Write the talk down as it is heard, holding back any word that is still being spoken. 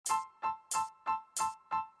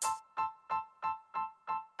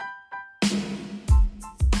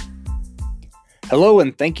Hello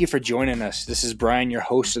and thank you for joining us. This is Brian, your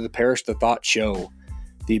host of the Perish the Thought Show.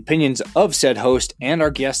 The opinions of said host and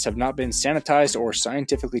our guests have not been sanitized or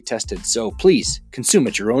scientifically tested, so please consume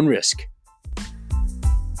at your own risk.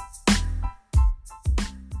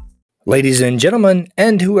 Ladies and gentlemen,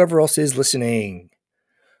 and whoever else is listening,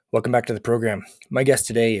 welcome back to the program. My guest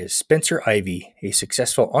today is Spencer Ivy, a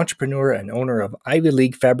successful entrepreneur and owner of Ivy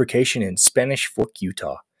League Fabrication in Spanish Fork,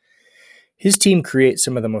 Utah. His team creates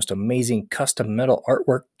some of the most amazing custom metal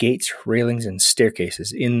artwork, gates, railings, and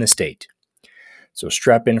staircases in the state. So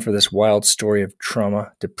strap in for this wild story of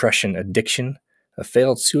trauma, depression, addiction, a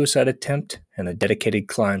failed suicide attempt, and a dedicated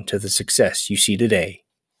climb to the success you see today.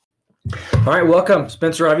 All right, welcome,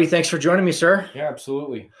 Spencer Ivy. Thanks for joining me, sir. Yeah,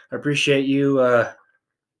 absolutely. I appreciate you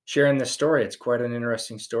sharing this story. It's quite an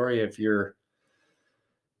interesting story of your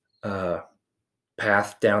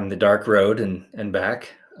path down the dark road and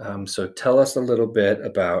back. So tell us a little bit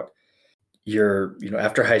about your,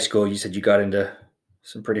 after high school, you said you got into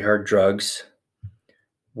some pretty hard drugs.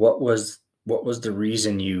 What was the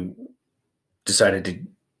reason you decided to,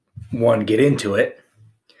 one, get into it?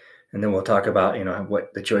 And then we'll talk about,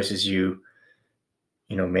 what the choices you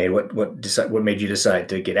made, what made you decide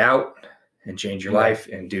to get out and change your life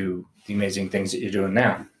and do the amazing things that you're doing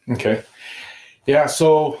now. Okay. Yeah.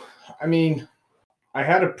 So, I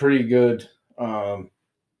had a pretty good, my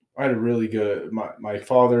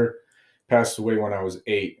father passed away when I was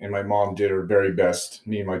 8, and my mom did her very best,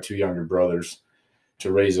 me and my 2 younger brothers,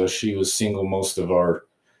 to raise us. She was single most of our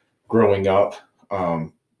growing up.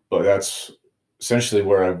 But that's essentially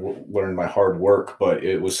where I learned my hard work, but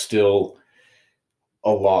it was still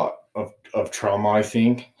a lot of trauma, I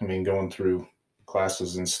think. Going through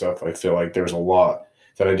classes and stuff, I feel like there's a lot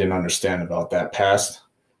that I didn't understand about that past.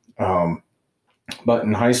 But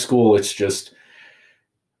in high school, it's just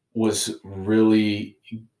was really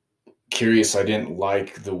curious. I didn't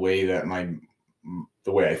like the way that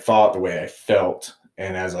the way I thought, the way I felt.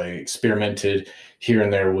 And as I experimented here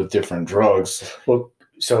and there with different drugs. Well,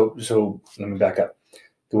 so let me back up.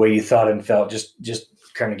 The way you thought and felt, just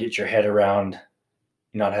kind of get your head around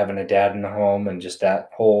not having a dad in the home and just that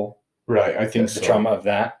whole, right? I think the trauma of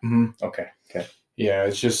that. Mm-hmm. Okay. Yeah,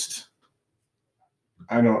 it's just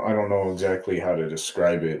I don't know exactly how to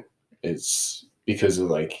describe it. It's because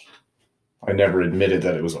of I never admitted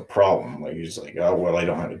that it was a problem. You're just like, oh well, I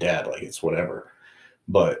don't have a dad. It's whatever,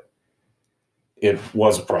 but it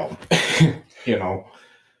was a problem.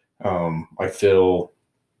 I feel.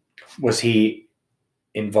 Was he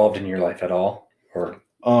involved in your life at all, or?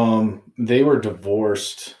 They were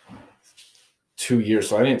divorced 2 years,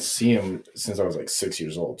 so I didn't see him since I was 6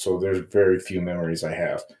 years old. So there's very few memories I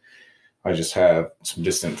have. I just have some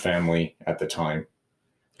distant family at the time.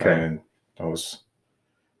 Okay. And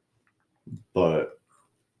but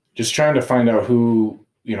just trying to find out who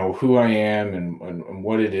I am and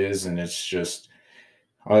what it is. And it's just,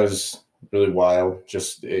 I was really wild,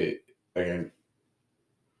 just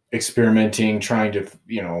experimenting, trying to,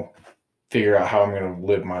 figure out how I'm going to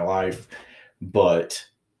live my life. But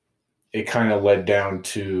it kind of led down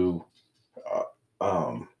to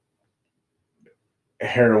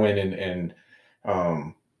heroin and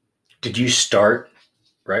did you start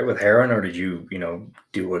right with heroin, or did you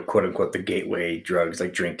do what quote unquote the gateway drugs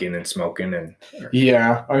like drinking and smoking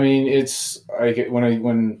Yeah, it's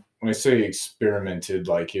when I say experimented,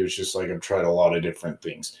 it was just I've tried a lot of different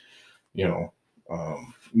things,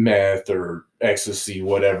 meth or ecstasy,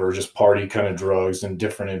 whatever, just party kind of drugs in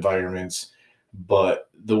different environments. But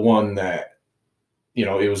the one that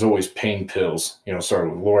it was always pain pills,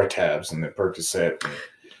 started with Lortabs and the Percocet.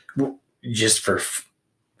 Just for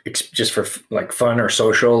fun or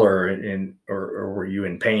social, or were you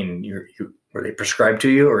in pain? Were they prescribed to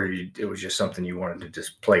you, or it was just something you wanted to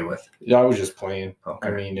just play with? Yeah, I was just playing.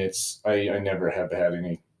 Okay. I never have had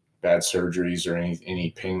any bad surgeries or any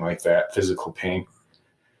pain like that, physical pain.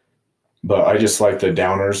 But I just like the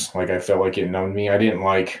downers. I felt like it numbed me. I didn't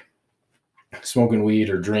like smoking weed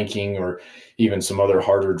or drinking or even some other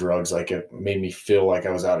harder drugs. It made me feel like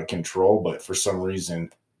I was out of control, but for some reason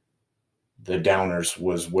the downers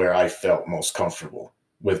was where I felt most comfortable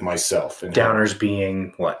with myself. And downers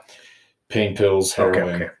being what? Pain pills,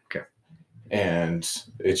 heroin. Okay. And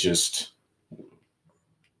it just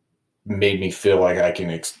made me feel like I can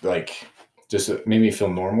just made me feel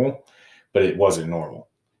normal, but it wasn't normal.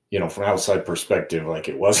 From outside perspective,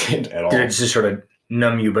 it wasn't at all. Did it just sort of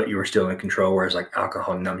numb you, but you were still in control, whereas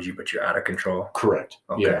alcohol numbs you, but you're out of control? Correct.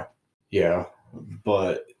 Okay. Yeah.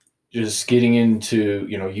 But just getting into,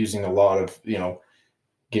 using a lot of,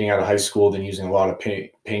 getting out of high school, then using a lot of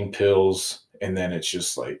pain pills. And then it's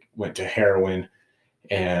just went to heroin.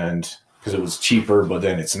 And because it was cheaper, but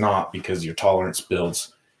then it's not because your tolerance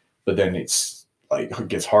builds. But then it's like it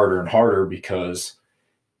gets harder and harder because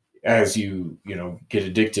as you get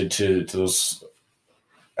addicted to those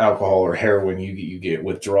alcohol or heroin, you get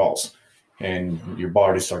withdrawals and your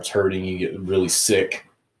body starts hurting, you get really sick.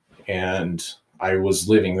 And I was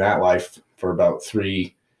living that life for about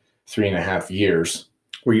 3.5 years.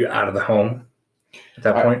 Were you out of the home at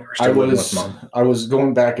that point, or still living with mom? I was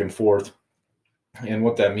going back and forth, and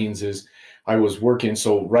what that means is I was working.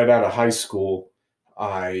 So right out of high school,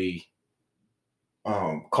 I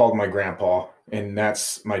called my grandpa, and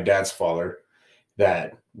that's my dad's father.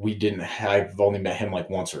 That we didn't have. I've only met him like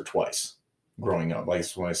once or twice growing up. Like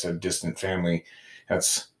when I said distant family,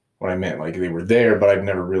 that's what I meant. Like they were there, but we're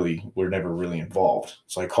never really involved.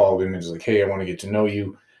 So I called him and was like, "Hey, I want to get to know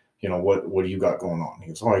you. What do you got going on?" He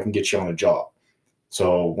goes, "Oh, I can get you on a job."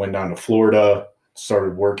 So went down to Florida,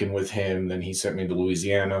 started working with him. Then he sent me to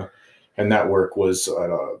Louisiana, and that work was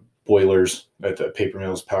boilers at the paper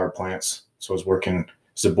mills, power plants. So I was working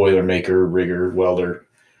as a boiler maker, rigger, welder.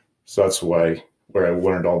 So that's where I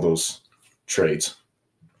learned all those trades.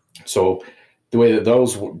 So the way that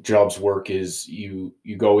those jobs work is you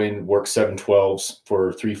go in, work 7/12s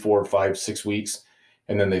for 3, 4, 5, 6 weeks,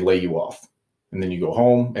 and then they lay you off. And then you go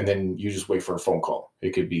home, and then you just wait for a phone call.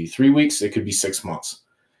 It could be 3 weeks, it could be 6 months.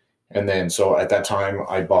 And then, so at that time,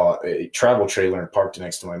 I bought a travel trailer and parked it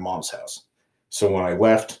next to my mom's house. So when I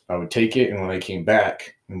left, I would take it, and when I came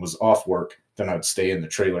back and was off work, then I would stay in the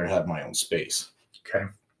trailer and have my own space. Okay.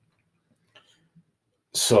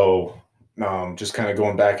 So just kind of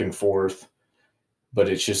going back and forth, but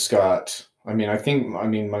it's just got, my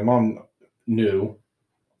mom knew,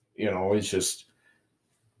 it's just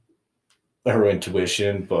her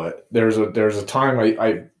intuition, but there's a time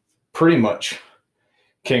I pretty much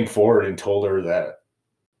came forward and told her that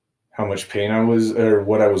how much pain I was, or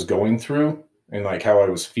what I was going through, and like how I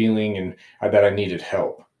was feeling, and that I needed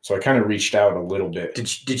help. So I kind of reached out a little bit.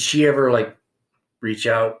 Did she ever like reach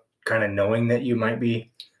out kind of knowing that you might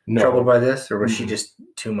be troubled by this, or was she just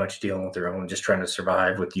too much dealing with her own, just trying to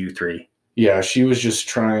survive with you three? Yeah, she was just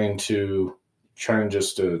trying to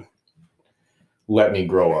let me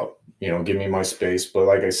grow up, give me my space. But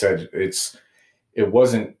like I said, it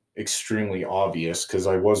wasn't extremely obvious because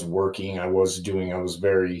I was working, I was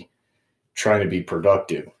very trying to be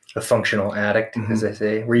productive. A functional addict, as they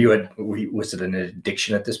say. Was it an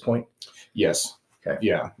addiction at this point? Yes. Okay.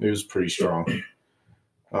 Yeah, it was pretty strong.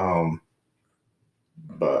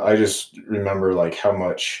 But I just remember like how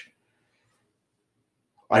much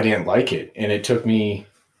I didn't like it. And it took me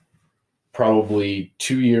probably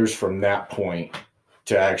 2 years from that point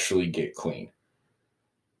to actually get clean.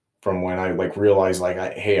 From when I like realized like,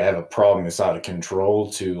 hey, I have a problem, it's out of control,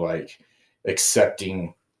 to like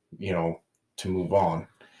accepting, to move on.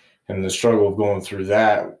 And the struggle of going through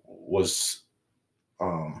that was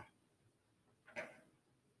enrolling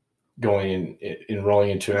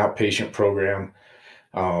into an outpatient program.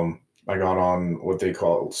 I got on what they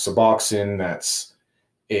call Suboxone. That's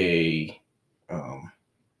a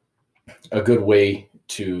good way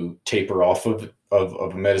to taper off of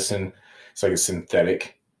a medicine. It's like a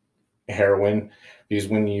synthetic heroin, because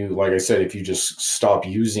when you, like I said, if you just stop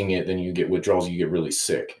using it, then you get withdrawals, you get really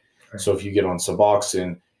sick. Right. So if you get on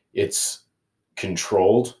Suboxone, it's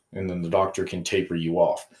controlled, and then the doctor can taper you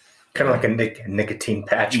off. Kind of like a nicotine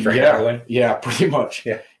patch for heroin. Yeah, pretty much.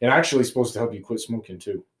 Yeah. And actually supposed to help you quit smoking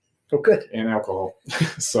too. Oh, good. And alcohol.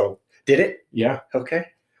 So. Did it? Yeah. Okay.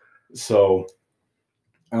 So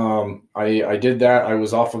I did that. I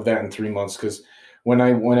was off of that in 3 months because when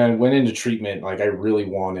I went into treatment, like I really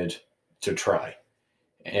wanted to try.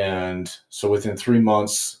 And so within 3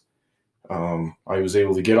 months, I was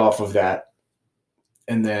able to get off of that.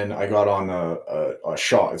 And then I got on a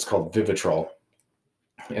shot. It's called Vivitrol.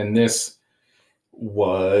 And this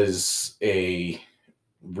was a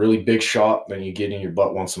really big shot that you get in your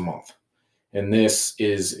butt once a month. And this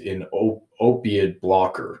is an opioid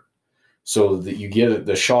blocker. So that you get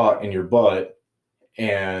the shot in your butt,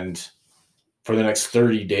 and for the next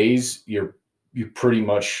 30 days, you pretty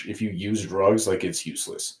much, if you use drugs, like it's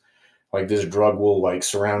useless. Like this drug will like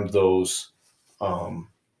surround those. All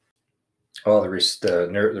the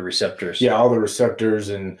receptors. Yeah, all the receptors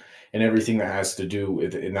and everything that has to do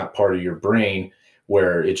with in that part of your brain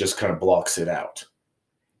where it just kind of blocks it out.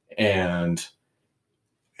 And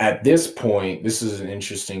at this point, this is an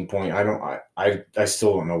interesting point. I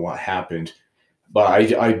still don't know what happened, but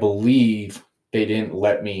I believe they didn't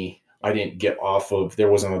let me. I didn't get off of. There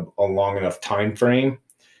wasn't a long enough time frame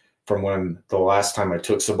from when the last time I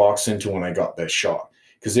took Suboxone to when I got that shot,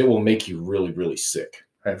 because it will make you really, really sick.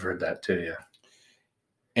 I've heard that too. Yeah.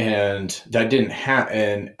 And that didn't happen.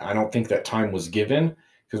 And I don't think that time was given,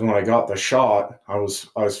 because when I got the shot, I was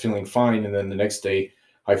feeling fine. And then the next day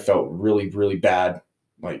I felt really, really bad,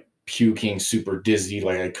 like puking, super dizzy,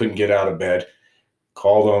 like I couldn't get out of bed.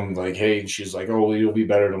 Called them like, hey, she's like, oh, you'll be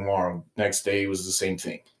better tomorrow. Next day was the same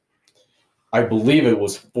thing. I believe it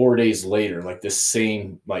was 4 days later, like this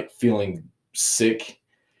same, like feeling sick,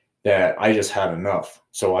 that I just had enough.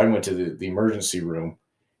 So I went to the emergency room,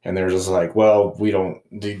 and they're just like, well,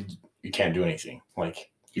 you can't do anything.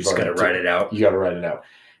 Like, You just got to write it out. You got to write it out.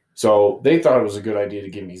 So they thought it was a good idea to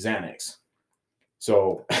give me Xanax.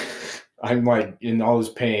 So I'm like in all this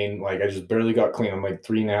pain, like I just barely got clean. I'm like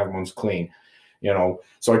 3.5 months clean,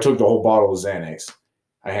 So I took the whole bottle of Xanax.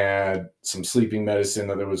 I had some sleeping medicine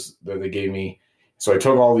that they gave me. So I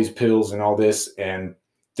took all these pills and all this, and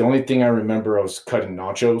the only thing I remember, I was cutting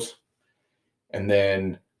nachos, and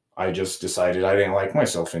then I just decided I didn't like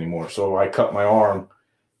myself anymore. So I cut my arm,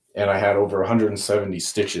 and I had over 170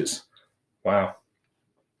 stitches. Wow.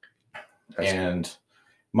 And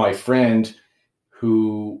my friend,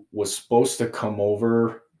 who was supposed to come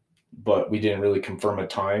over, but we didn't really confirm a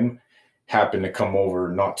time, happened to come over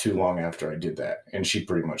not too long after I did that. And she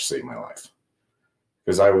pretty much saved my life,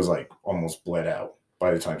 because I was like almost bled out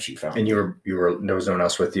by the time she found me. And you were there was no one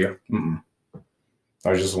else with you? Mm-mm. I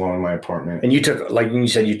was just alone in my apartment. And you took, like you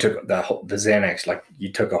said, you took the Xanax, like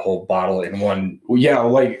you took a whole bottle in one. Well, yeah,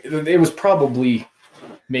 like it was probably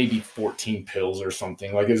maybe 14 pills or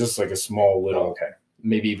something. Like it's just like a small little, okay,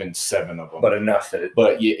 maybe even 7 of them. But enough that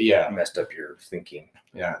it messed up your thinking.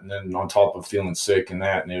 Yeah, and then on top of feeling sick and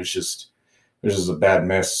that, and it was just a bad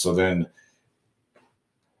mess. So then.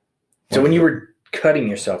 So when you were cutting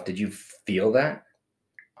yourself, did you feel that?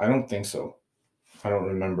 I don't think so. I don't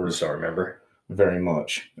remember. I just don't remember very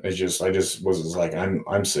much. I just was like,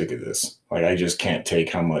 I'm sick of this. Like, I just can't take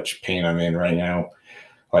how much pain I'm in right now.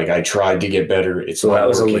 Like, I tried to get better. It's so not that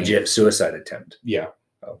was working. A legit suicide attempt. Yeah.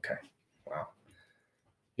 Okay. Wow.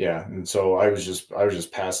 Yeah, and so I was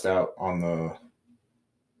just passed out on the.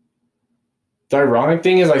 The ironic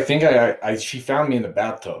thing is, I think she found me in the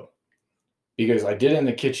bathtub, because I did it in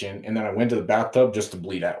the kitchen, and then I went to the bathtub just to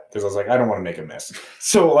bleed out, because I was like, I don't want to make a mess.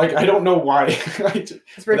 So, like, I don't know why.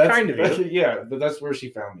 It's very kind of you. Yeah, but that's where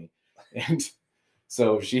she found me. And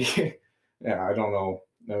so yeah, I don't know.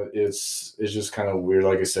 It's just kind of weird.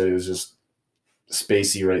 Like I said, it was just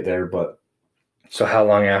spacey right there. But so how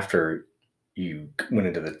long after you went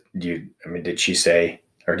into did she say,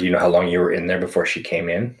 or do you know how long you were in there before she came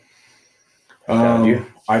in?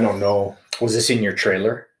 I don't know. Was this in your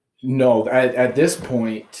trailer? No, at this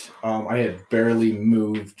point, I had barely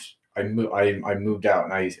moved. I moved out,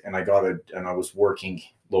 and I was working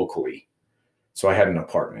locally, so I had an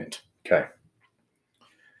apartment. Okay.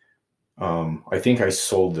 I think I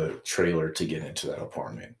sold the trailer to get into that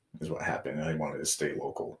apartment is what happened, and I wanted to stay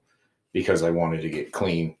local because I wanted to get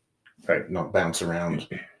clean, right? Not bounce around.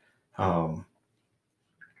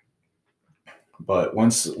 But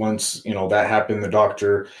once that happened, the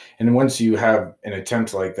doctor, and once you have an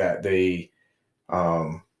attempt like that, they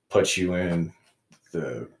put you in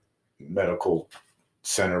the medical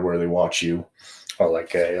center where they watch you. Oh,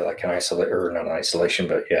 like an isolation, or not an isolation,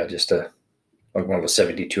 but yeah, just like one of a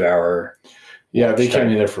 72-hour. Yeah, they kept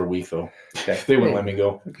me there for a week though. Okay. They wouldn't let me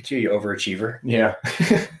go. Look at you overachiever. Yeah.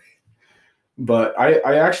 But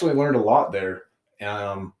I actually learned a lot there.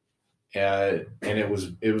 And it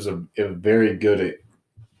was a very good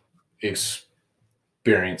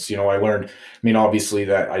experience. I learned, obviously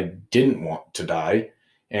that I didn't want to die,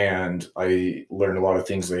 and I learned a lot of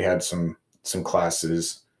things. They had some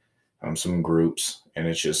classes, some groups, and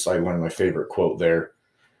it's just, I learned my favorite quote there,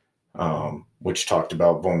 which talked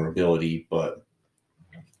about vulnerability, but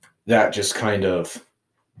that just kind of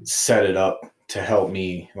set it up to help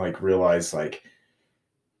me realize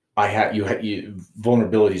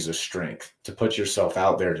vulnerability is a strength, to put yourself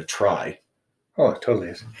out there, to try. Oh, it totally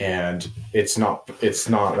is. And that's not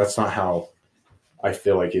how I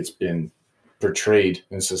feel like it's been portrayed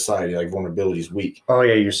in society. Like, vulnerability is weak. Oh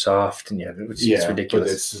yeah, you're soft, and it's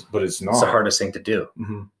ridiculous. But it's not. It's the hardest thing to do.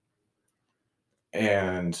 Mm-hmm.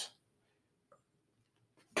 And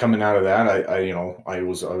coming out of that, I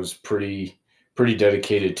was pretty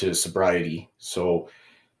dedicated to sobriety. So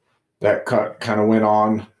that kind of went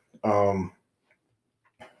on.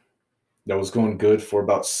 That was going good for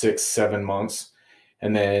about 6-7 months.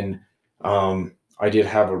 And then I did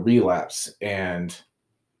have a relapse, and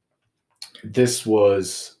this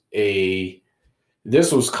was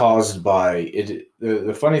caused by it.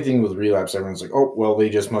 The funny thing with relapse, everyone's like, oh, well, they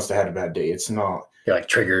just must have had a bad day. It's not. Yeah, like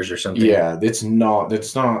triggers or something. Yeah, it's not.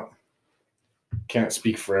 can't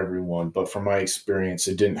speak for everyone, but from my experience,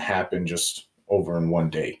 it didn't happen just over in one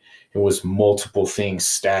day. It was multiple things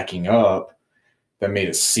stacking up that made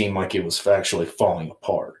it seem like it was actually falling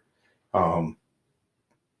apart. Um,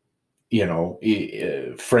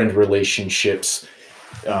 Friend relationships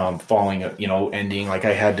falling, ending. Like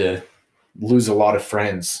I had to lose a lot of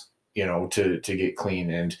friends, to get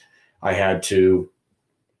clean, and I had to.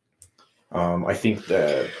 I think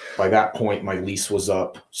that by that point my lease was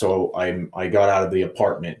up, so I got out of the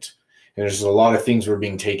apartment, and there's a lot of things were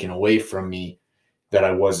being taken away from me that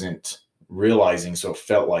I wasn't realizing. So it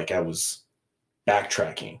felt like I was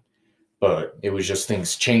backtracking, but it was just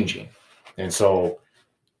things changing. And so,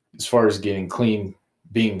 as far as getting clean,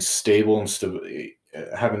 being stable and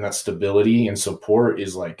having that stability and support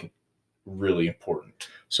is like really important.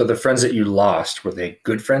 So the friends that you lost, were they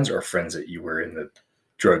good friends or friends that you were in the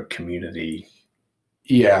drug community?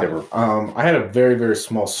 Yeah. I had a very, very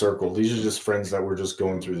small circle. These are just friends that were just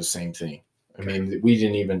going through the same thing. I mean, we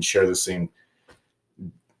didn't even share the same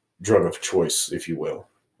drug of choice, if you will.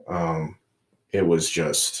 It was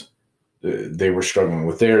just, they were struggling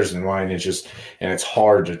with theirs and mine. And it's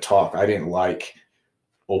hard to talk. I didn't like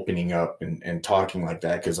opening up and talking like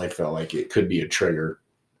that because I felt like it could be a trigger.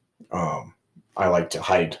 I like to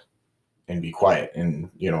hide and be quiet and,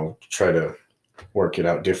 try to work it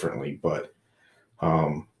out differently. But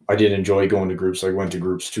I did enjoy going to groups. I went to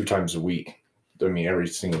groups 2 times a week. I mean, every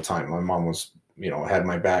single time. My mom was, had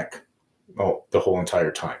my back the whole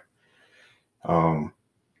entire time.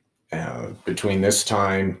 Between this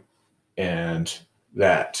time and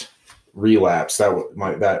that relapse, that would have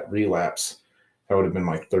been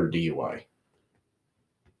my 3rd DUI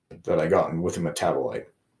that I gotten with a metabolite.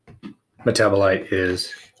 Metabolite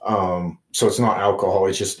is? So it's not alcohol,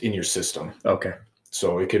 it's just in your system. Okay.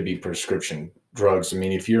 So it could be prescription drugs. I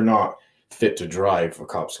mean, if you're not fit to drive, a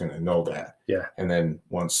cop's going to know that. Yeah. And then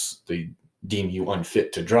once they deem you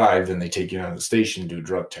unfit to drive, then they take you down to the station, do a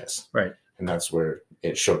drug test. Right. And that's where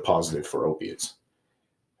it showed positive for opiates.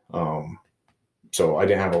 So I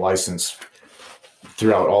didn't have a license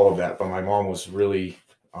throughout all of that, but my mom was really,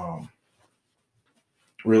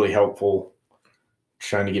 really helpful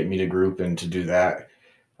trying to get me to group and to do that.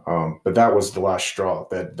 But that was the last straw.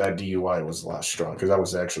 That DUI was the last straw because I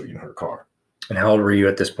was actually in her car. And how old were you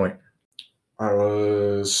at this point? I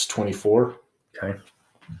was 24. Okay.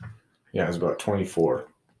 Yeah, I was about 24.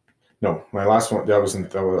 No, my last one, I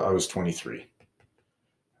was 23.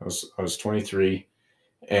 I was 23,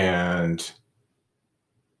 and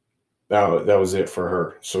that was it for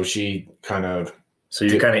her. So she kind of. So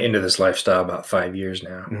you're kind of into this lifestyle about 5 years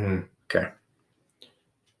now. Mm-hmm. Okay.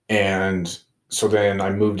 And so then I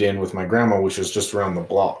moved in with my grandma, which was just around the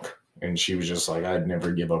block, and she was just like, "I'd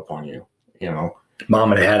never give up on you,"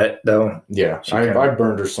 Mom had it though. Yeah, I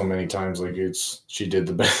burned her so many times. Like she did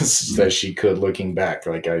the best that she could. Looking back,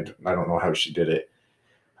 like I don't know how she did it.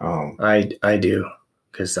 I do,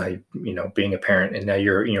 because being a parent, and now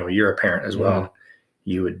you're a parent as well.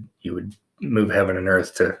 Mm-hmm. You would move heaven and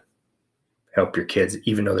earth to help your kids,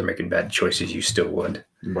 even though they're making bad choices. You still would.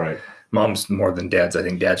 Right. Moms more than dads. I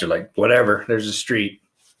think dads are like, whatever. There's a street.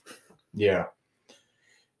 Yeah.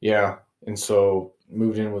 Yeah, and so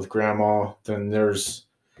moved in with grandma. Then there's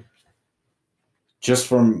just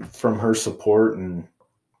from her support, and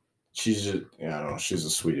she's just, I don't know, she's the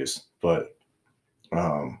sweetest. But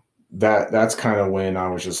that's kind of when I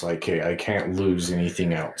was just like, hey, I can't lose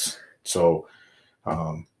anything else. So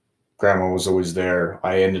grandma was always there.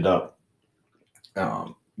 I ended up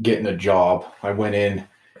getting a job. I went in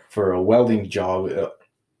for a welding job,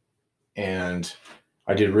 and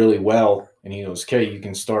I did really well. And he goes, okay, you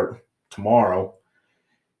can start tomorrow.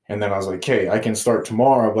 And then I was like, okay, I can start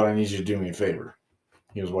tomorrow, but I need you to do me a favor.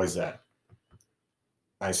 He goes, why is that?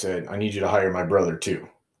 I said, I need you to hire my brother too,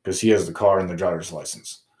 because he has the car and the driver's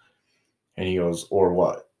license. And he goes, or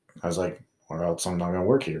what? I was like, or else I'm not going to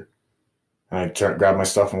work here. And I grabbed my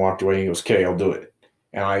stuff and walked away. He goes, okay, I'll do it.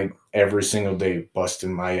 And I every single day busted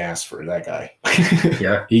my ass for that guy.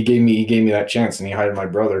 Yeah. He gave me that chance, and he hired my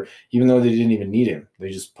brother, even though they didn't even need him. They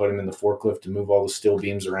just put him in the forklift to move all the steel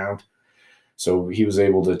beams around. So he was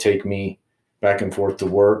able to take me back and forth to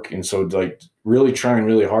work. And so like really trying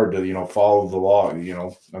really hard to, follow the law.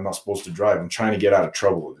 I'm not supposed to drive. I'm trying to get out of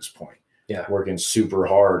trouble at this point. Yeah. Working super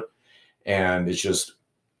hard. And it's just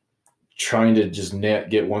trying to just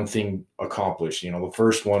get one thing accomplished. The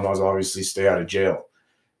first one was obviously stay out of jail.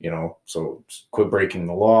 So quit breaking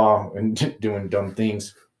the law and doing dumb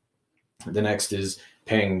things. The next is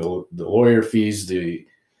paying the lawyer fees, the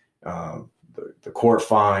court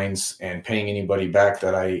fines, and paying anybody back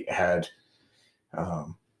that I had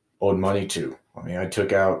owed money to. I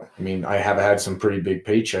mean, I have had some pretty big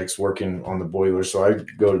paychecks working on the boiler. So I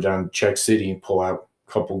go down to Czech City and pull out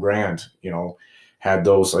a couple grand, had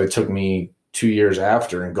those. It took me 2 years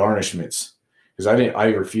after in garnishments because I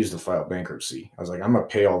refused to file bankruptcy. I was like, I'm going to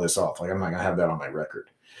pay all this off. Like, I'm not going to have that on my record.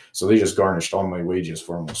 So they just garnished all my wages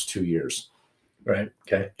for almost 2 years. Right.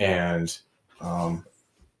 Okay. And,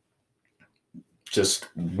 just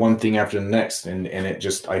one thing after the next. And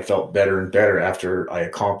I felt better and better after I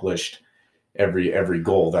accomplished every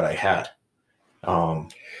goal that I had.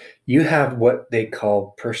 You have what they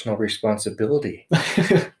call personal responsibility.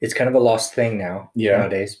 It's kind of a lost thing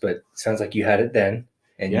nowadays, but it sounds like you had it then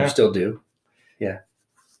and you still do. Yeah.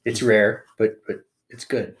 It's rare, but it's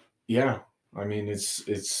good. Yeah. I mean,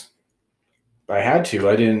 I had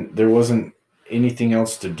to, there wasn't anything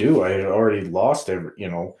else to do. I had already lost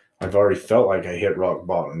I've already felt like I hit rock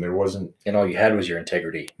bottom. There wasn't. And all you had was your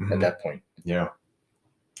integrity at that point. Yeah.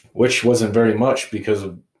 Which wasn't very much because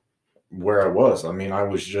of where I was. I mean, I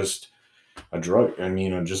was just a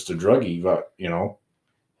druggie, but,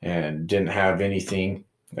 and didn't have anything.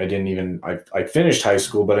 I finished high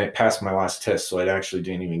school, but I passed my last test. So I actually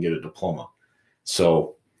didn't even get a diploma.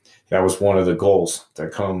 So that was one of the goals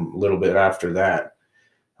that come a little bit after that.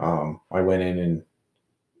 I went in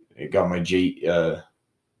and got my GED,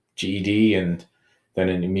 and then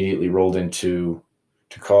immediately rolled into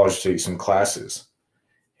college to take some classes.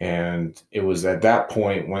 And it was at that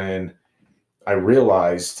point when I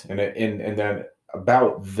realized, and then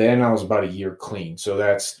I was about a year clean. So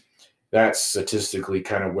that's statistically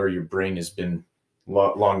kind of where your brain has been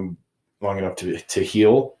long enough to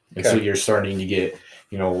heal. And so you're starting to get,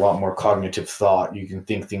 a lot more cognitive thought. You can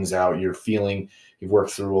think things out. You've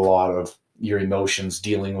worked through a lot of your emotions,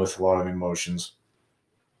 dealing with a lot of emotions,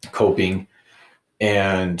 coping.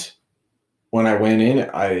 And when I went in,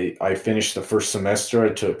 I finished the first semester. I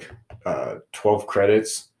took 12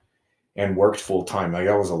 credits and worked full time. Like,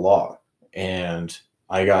 that was a lot. And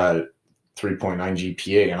I got 3.9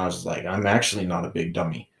 GPA, and I was like, I'm actually not a big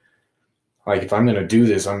dummy. Like, if I'm going to do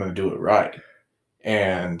this, I'm going to do it right.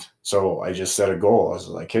 And so I just set a goal. I was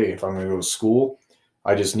like, hey, if I'm going to go to school,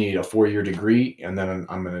 I just need a 4-year degree, and then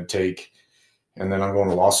I'm going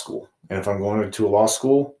to law school. And if I'm going to a law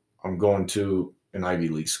school, I'm going to an Ivy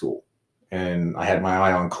League school. And I had my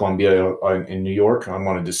eye on Columbia in New York. I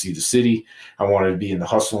wanted to see the city. I wanted to be in the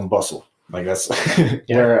hustle and bustle. Like, that's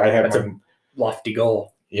where I had a lofty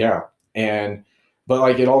goal. Yeah. But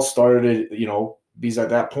like, it all started, because at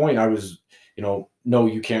that point I was, no,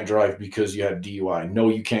 you can't drive because you had DUI. No,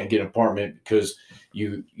 you can't get an apartment because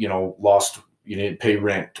you didn't pay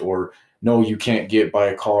rent. Or no, you can't buy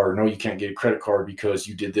a car. No, you can't get a credit card because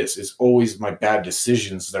you did this. It's always my bad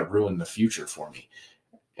decisions that ruin the future for me.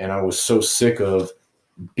 And I was so sick of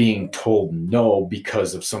being told no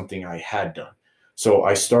because of something I had done. So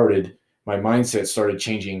my mindset started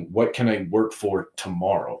changing. What can I work for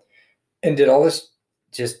tomorrow? And did all this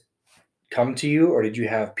just come to you, or did you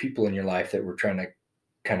have people in your life that were trying to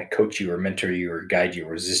kind of coach you or mentor you or guide you?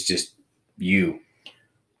 Or is this just you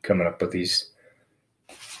coming up with these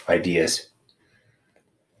ideas?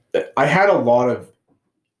 I had a lot of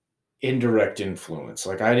indirect influence.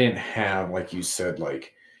 Like, I didn't have, like you said,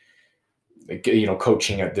 like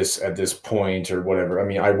coaching at this point or whatever. I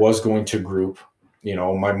mean, I was going to group.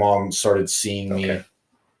 My mom started seeing me,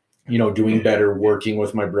 doing better, working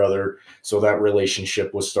with my brother. So that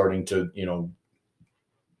relationship was starting to,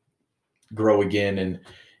 grow again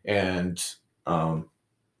and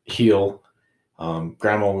heal.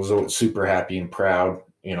 Grandma was super happy and proud,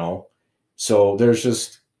 So there's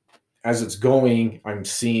just, as it's going, I'm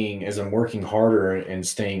seeing, as I'm working harder and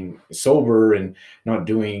staying sober and not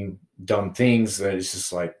doing dumb things, that it's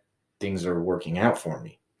just like things are working out for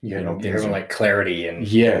me. You're having like clarity and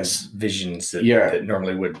visions that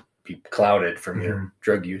normally would be clouded from your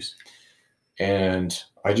drug use. And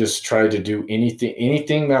I just tried to do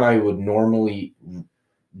anything that I would normally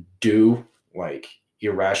do, like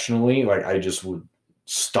irrationally. Like, I just would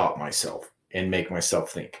stop myself and make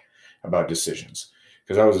myself think about decisions,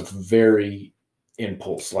 because I was very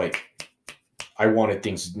impulse. Like, I wanted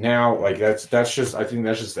things now. Like, that's just, I think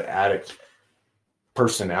that's just the addict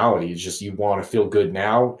personality. It's just, you want to feel good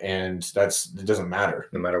now, and it doesn't matter.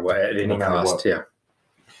 No matter what, at any cost. Yeah.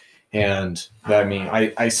 And I mean,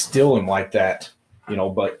 I still am like that,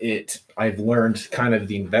 but I've learned kind of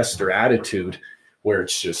the investor attitude where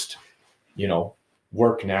it's just,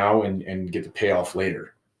 work now and get the payoff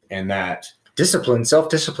later. And that discipline,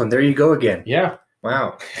 self-discipline. There you go again. Yeah.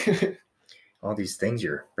 Wow. All these things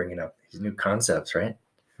you're bringing up, these new concepts, right?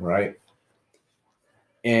 Right.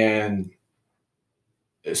 And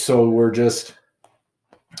so we're just,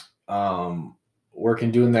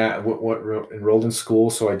 working, doing that, enrolled in school.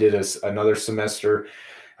 So I did another semester.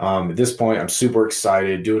 At this point, I'm super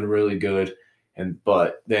excited, doing really good.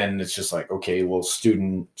 But then it's just like, okay, well,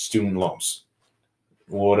 student loans.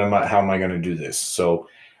 How am I going to do this? So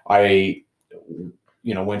I,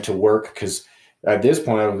 went to work, because at this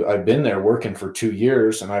point I've been there working for 2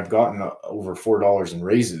 years, and I've gotten over $4 in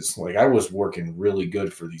raises. Like, I was working really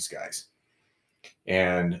good for these guys.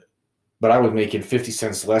 But I was making 50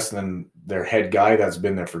 cents less than their head guy that's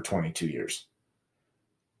been there for 22 years.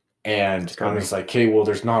 And I'm just like, okay, well,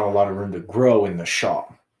 there's not a lot of room to grow in the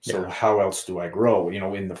shop. So how else do I grow?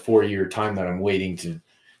 In the 4-year time that I'm waiting to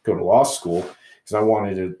go to law school, because I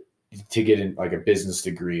wanted to get in like a business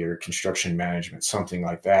degree or construction management, something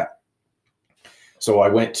like that. So I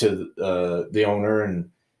went to the owner and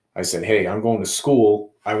I said, hey, I'm going to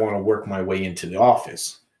school. I want to work my way into the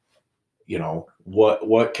office.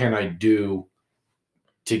 What can I do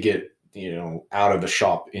to get, out of the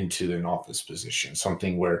shop into an office position,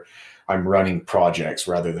 something where I'm running projects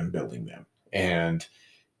rather than building them. And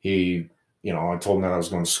he, I told him that I was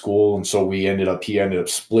going to school. And so he ended up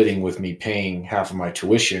splitting with me, paying half of my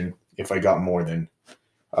tuition if I got more than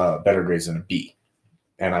better grades than a B.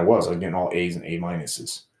 And I was getting all A's and A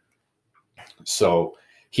minuses. So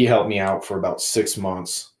he helped me out for about 6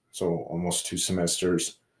 months. So almost 2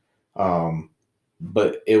 semesters.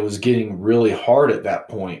 But it was getting really hard at that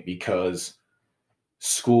point because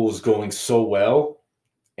school was going so well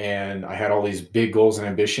and I had all these big goals and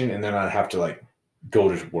ambition, and then I'd have to go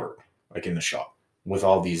to work in the shop with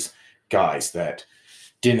all these guys that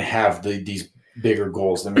didn't have these bigger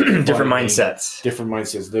goals. Different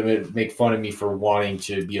mindsets. They make fun of me for wanting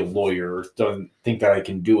to be a lawyer or don't think that I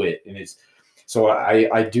can do it. And so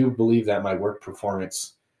I do believe that my work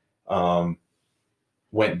performance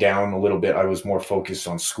went down a little bit. I was more focused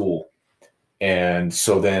on school. And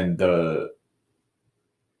so then the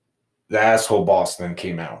asshole boss then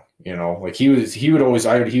came out, he would always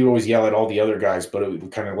yell at all the other guys, but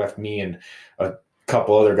it kind of left me and a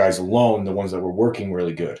couple other guys alone, the ones that were working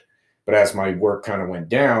really good. But as my work kind of went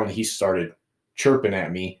down, he started chirping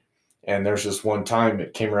at me. And there's just one time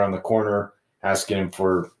it came around the corner asking him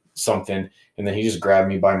for something. And then he just grabbed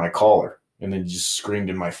me by my collar and then just screamed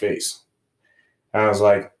in my face. And I was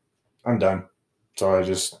like, I'm done. So I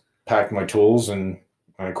just packed my tools and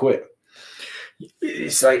I quit.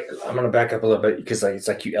 It's like, I'm going to back up a little bit, because it's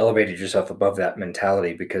like you elevated yourself above that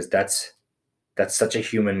mentality, because that's such a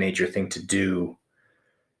human nature thing to do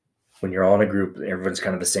when you're all in a group and everyone's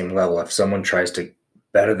kind of the same level. If someone tries to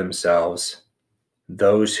better themselves,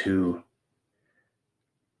 those who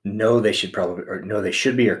know they should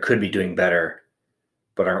be or could be doing better,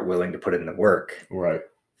 but aren't willing to put in the work, right,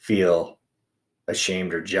 feel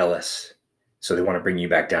ashamed or jealous, so they want to bring you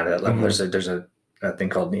back down to that level. Mm-hmm. There's a thing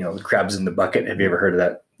called the crabs in the bucket. Have you ever heard of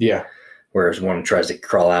that? Yeah. Whereas one tries to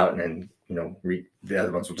crawl out, and then the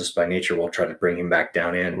other ones will just by nature will try to bring him back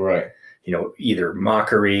down in. Right. Either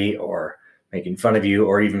mockery or making fun of you,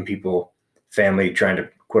 or even family trying to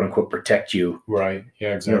quote unquote protect you. Right.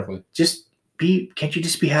 Yeah. Exactly. Can't you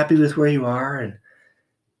just be happy with where you are?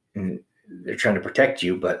 And they're trying to protect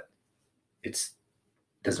you, but it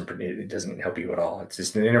doesn't help you at all. It's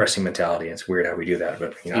just an interesting mentality. It's weird how we do that,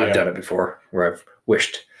 but I've done it before, where I've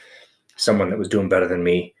wished someone that was doing better than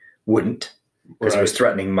me wouldn't, because it was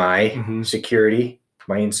threatening my security,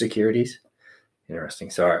 my insecurities.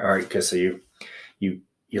 Interesting. So, all right, because so you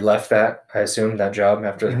left that, I assume, that job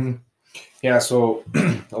after. Mm-hmm. Yeah. So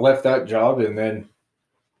I left that job, and then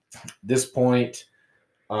this point,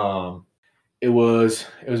 it was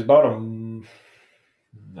about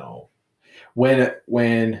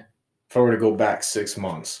when if I were to go back 6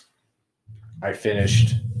 months, I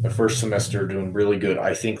finished the first semester doing really good.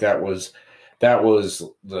 I think that was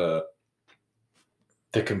the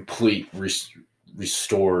complete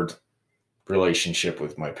restored relationship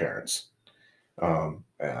with my parents. By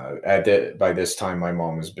this time, my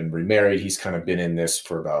mom has been remarried. He's kind of been in this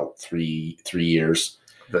for about three years.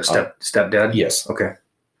 The stepdad? Yes. Okay.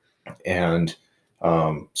 And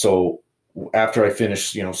so after I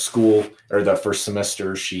finished, school, or that first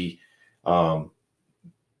semester, we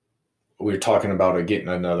were talking about getting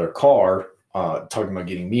another car, talking about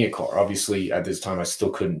getting me a car. Obviously, at this time, I still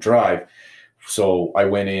couldn't drive. So I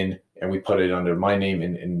went in and we put it under my name,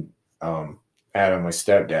 and Adam, my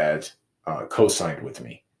stepdad, co-signed with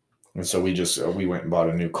me. And so we went and bought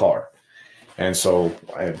a new car. And so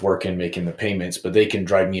I had working, making the payments, but they can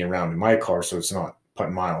drive me around in my car, so it's not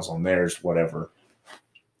putting miles on theirs, whatever.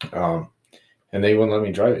 And they wouldn't let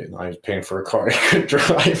me drive it. I was paying for a car I couldn't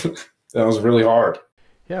drive. That was really hard.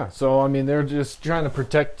 Yeah, so I mean, they're just trying to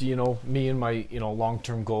protect, me and my,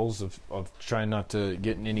 long-term goals of trying not to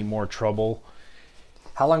get in any more trouble.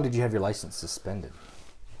 How long did you have your license suspended?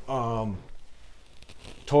 Total,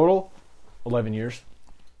 11 years.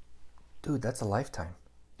 Dude, that's a lifetime.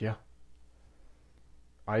 Yeah.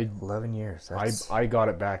 11 years. I got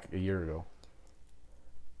it back a year ago.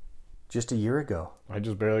 Just a year ago. I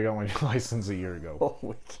just barely got my license a year ago.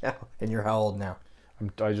 Holy cow. And you're how old now?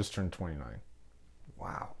 I just turned 29.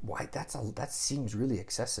 Wow. Why? That seems really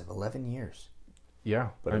excessive. 11 years. Yeah.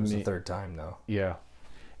 But it was the third time, though. Yeah.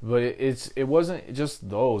 But it wasn't just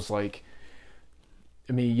those. Like,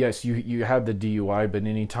 I mean, yes, you have the DUI, but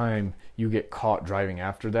anytime you get caught driving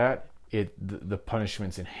after that, the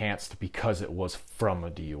punishment's enhanced because it was from a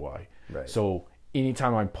DUI. Right. So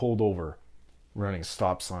anytime I'm pulled over, running a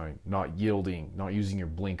stop sign, not yielding, not using your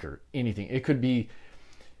blinker, anything, it could be.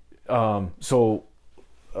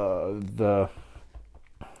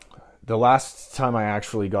 The last time I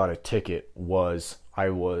actually got a ticket was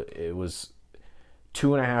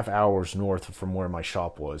 2.5 hours north from where my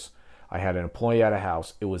shop was. I had an employee at a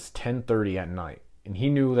house. It was 10:30 at night, and he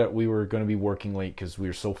knew that we were going to be working late because we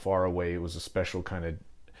were so far away. It was a special kind of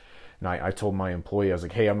night. I told my employee, I was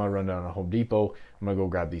like, "Hey, I'm gonna run down to Home Depot. I'm gonna go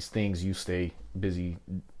grab these things. You stay busy,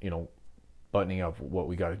 buttoning up what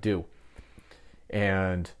we got to do."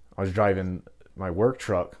 And I was driving my work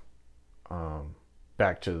truck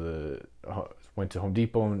back to went to Home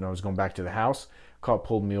Depot, and I was going back to the house. Cop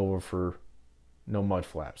pulled me over for no mud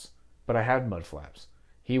flaps, but I had mud flaps.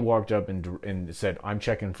 He walked up and said, "I'm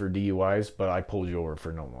checking for DUIs, but I pulled you over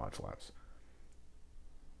for no mud flaps."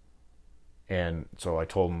 And so I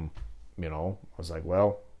told him, I was like,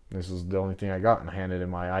 "Well, this is the only thing I got," and I handed him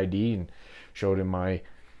my ID and showed him my,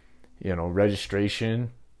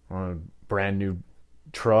 registration on a brand new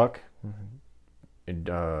truck. And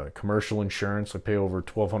commercial insurance. I pay over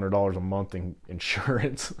 $1,200 a month in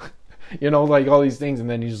insurance. Like all these things. And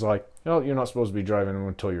then he's like, "No, you're not supposed to be driving. I'm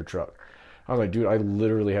going to tow your truck." I was like, "Dude, I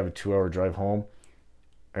literally have a 2-hour drive home.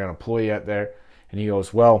 I got an employee out there." And he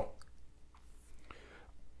goes, "Well,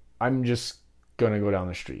 I'm just going to go down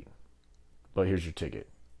the street, but here's your ticket."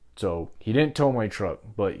 So he didn't tow my truck,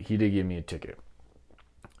 but he did give me a ticket.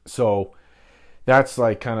 So that's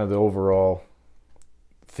like kind of the overall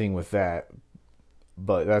thing with that.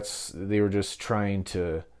 But they were just trying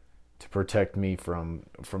to protect me from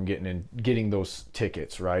getting those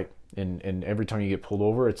tickets, right? And every time you get pulled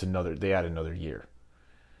over, they add another year.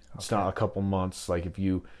 It's not a couple months. Like if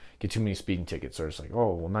you get too many speeding tickets, or it's like,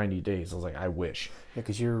 "Oh, well, 90 days. I was like, "I wish." Yeah,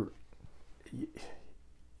 because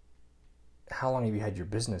how long have you had your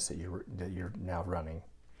business that you're now running?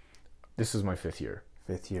 This is my 5th year.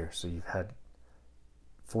 5th year. So you've had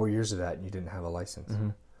 4 years of that, and you didn't have a license. Mm-hmm.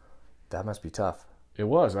 That must be tough. It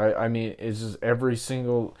was. I mean, it's just every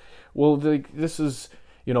single. Well, this is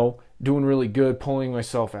doing really good, pulling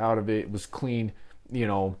myself out of it. It was clean,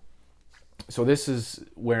 So this is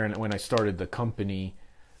where when I started the company,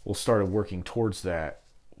 started working towards that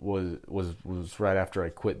was right after I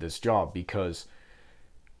quit this job, because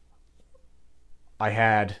I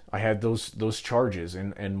had those charges,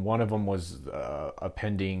 and one of them was a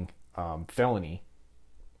pending felony.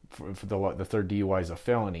 For the third DUI is a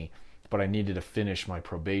felony. But I needed to finish my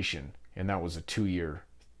probation, and that was a 2-year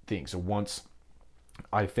thing. So once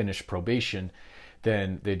I finished probation,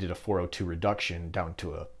 then they did a 402 reduction down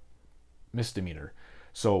to a misdemeanor.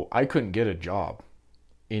 So I couldn't get a job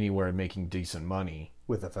anywhere making decent money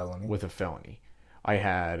with a felony. I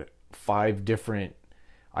had 5 different.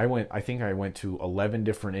 I think I went to 11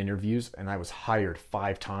 different interviews, and I was hired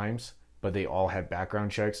 5 times, but they all had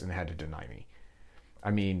background checks and they had to deny me.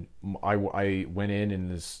 I mean, I went in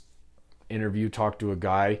this interview, talked to a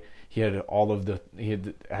guy. He had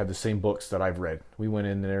had the same books that I've read. We went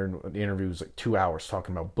in there, and the interview was like 2 hours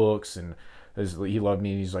talking about books, and he loved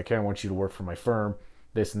me, and he's like, "Hey, I want you to work for my firm,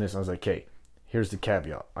 this and this." And I was like, "Hey, here's the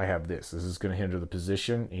caveat. I have this. This is going to hinder the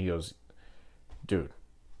position." And he goes, "Dude,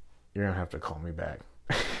 you're going to have to call me back."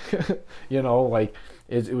 Like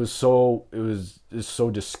it was so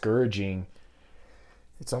discouraging.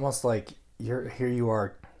 It's almost like here you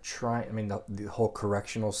are trying. I mean, the whole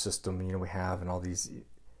correctional system we have, and all these.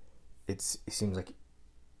 It seems like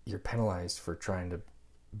you're penalized for trying to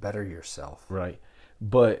better yourself, right?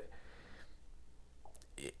 But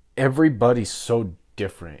everybody's so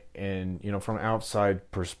different, and from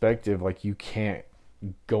outside perspective, like you can't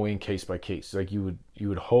go in case by case. Like you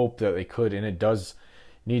would hope that they could, and it does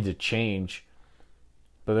need to change,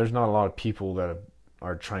 but there's not a lot of people that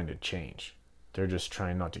are trying to change. They're just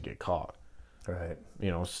trying not to get caught. Right.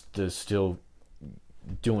 Still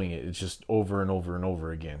doing it. It's just over and over and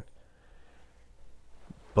over again.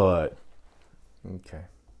 But, Okay.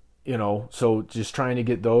 so just trying to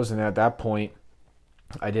get those. And at that point,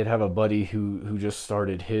 I did have a buddy who just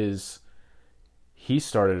started his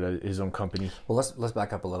own company. Well, let's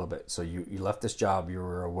back up a little bit. So you left this job. You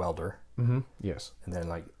were a welder. Mm-hmm. Yes. And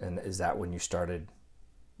then and is that when you started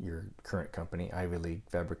your current company, Ivy League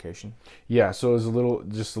Fabrication? Yeah. So it was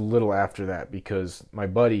just a little after that, because my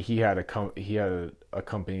buddy, he had a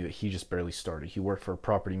company that he just barely started. He worked for a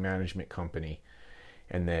property management company,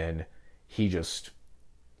 and then he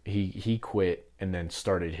quit and then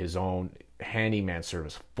started his own handyman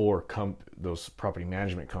service for those property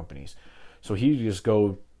management companies. So he'd just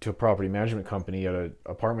go to a property management company at an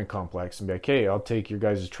apartment complex and be like, hey, I'll take your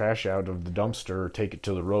guys' trash out of the dumpster or take it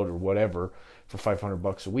to the road or whatever for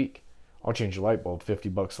 $500 a week. I'll change the light bulb,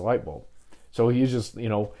 $50 a light bulb. So he's just,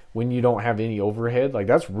 when you don't have any overhead, like,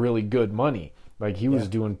 that's really good money. Like, he was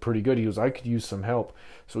doing pretty good. He was, I could use some help.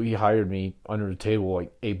 So he hired me under the table,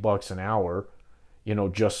 like $8 an hour,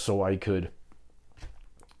 just so I could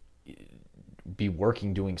be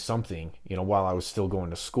working, doing something, while I was still going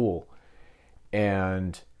to school.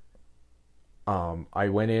 And I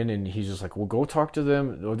went in, and he's just like, well, go talk to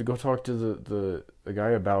them. Go talk to the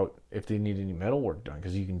guy about if they need any metal work done,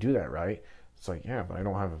 because you can do that, right? It's like, yeah, but I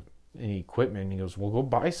don't have any equipment. And he goes, well, go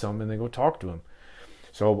buy some and then go talk to him.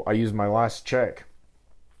 So I used my last check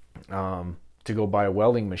to go buy a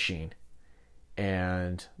welding machine.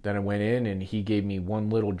 And then I went in, and he gave me one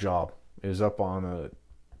little job. It was up on a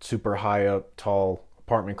super high up, tall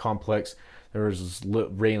apartment complex. There was this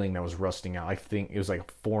railing that was rusting out. I think it was like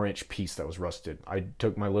a 4-inch piece that was rusted. I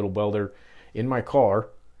took my little welder in my car.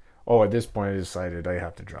 Oh, at this point I decided I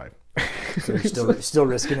have to drive. So you're still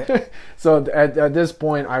risking it. So at this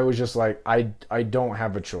point I was just like, I don't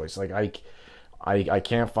have a choice. Like, I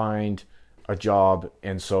can't find a job.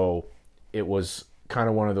 And so it was kind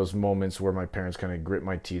of one of those moments where my parents kind of grit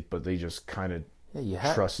my teeth, but they just kind of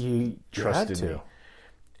trusted me.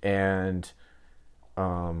 And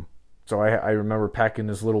so I remember packing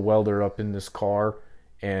this little welder up in this car,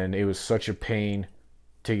 and it was such a pain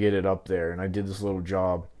to get it up there. And I did this little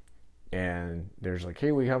job, and there's like,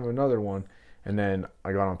 hey, we have another one. And then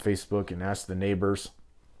I got on Facebook and asked the neighbors.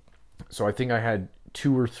 So I think I had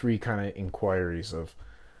 2 or 3 kind of inquiries of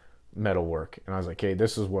metal work. And I was like, hey,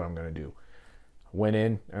 this is what I'm going to do. Went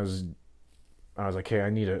in, I was like, hey, I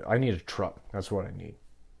need a truck. That's what I need.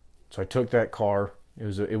 So I took that car. It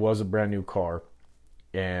was a brand new car.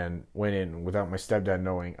 And went in without my stepdad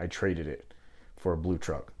knowing. I traded it for a blue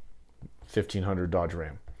truck, 1500 Dodge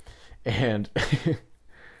Ram, and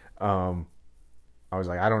I was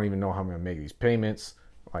like, I don't even know how I'm gonna make these payments,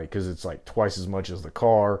 like, because it's like twice as much as the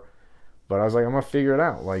car. But I was like, I'm gonna figure it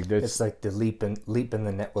out. Like, it's like the leap in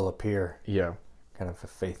the net will appear. Yeah, kind of a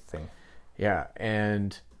faith thing. Yeah,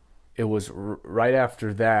 and it was right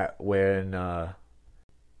after that when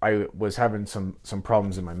I was having some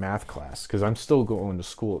problems in my math class, because I'm still going to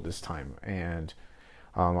school at this time, and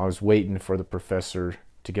I was waiting for the professor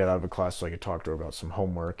to get out of a class so I could talk to her about some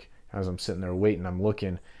homework. As I'm sitting there waiting, I'm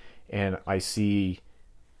looking, and I see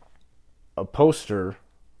a poster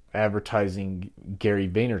advertising Gary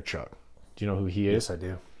Vaynerchuk. Do you know who he is? Yes, I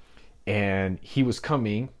do. And he was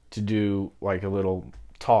coming to do like a little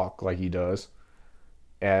talk like he does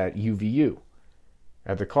at UVU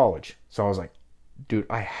at the college. So I was like, dude,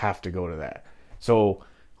 I have to go to that. So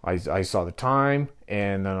I saw the time,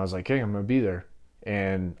 and then I was like, hey, I'm going to be there.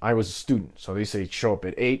 And I was a student, so they say show up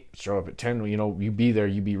at 8, show up at 10, you be there,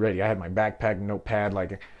 you be ready. I had my backpack, notepad,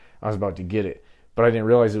 like I was about to get it. But I didn't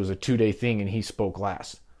realize it was a 2-day thing, and he spoke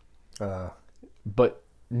last. But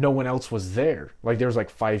no one else was there. Like, there was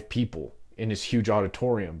like 5 people in this huge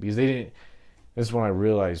auditorium, because they didn't. This is when I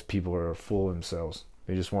realized people are full of themselves.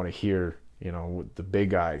 They just want to hear, the big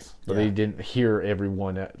guys. But they didn't hear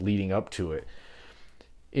everyone leading up to it.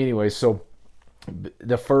 Anyway, so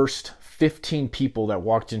the first 15 people that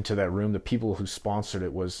walked into that room, the people who sponsored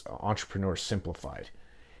it, was Entrepreneur Simplified.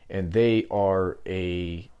 And they are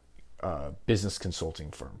a business consulting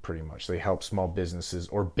firm, pretty much. They help small businesses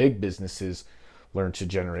or big businesses learn to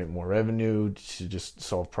generate more revenue, to just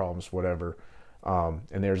solve problems, whatever. And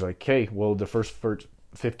there's like, okay, well, the first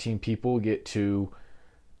 15 people get to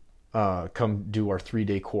come do our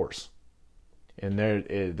 3-day course. And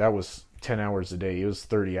that was 10 hours a day. It was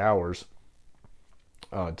 30 hours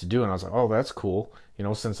to do. And I was like, oh, that's cool.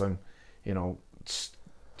 Since I'm,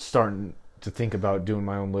 starting to think about doing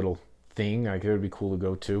my own little thing, it would be cool to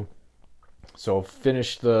go to. So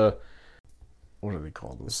finished the, what are they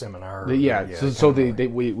called? The seminar. We finished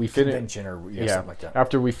convention or something like that.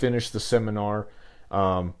 After we finished the seminar,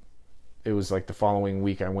 it was like the following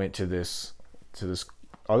week I went to this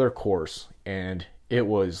other course, and it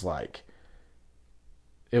was like,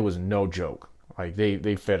 it was no joke. Like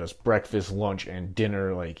they fed us breakfast, lunch, and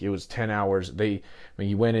dinner. Like it was 10 hours. When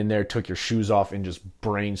you went in there, took your shoes off and just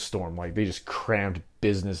brainstormed. Like they just crammed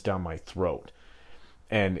business down my throat.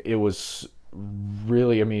 And it was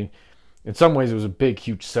really, I mean, in some ways it was a big,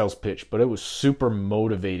 huge sales pitch, but it was super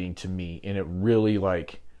motivating to me. And it really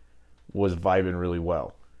like was vibing really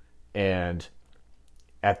well. And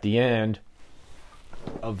at the end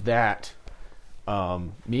of that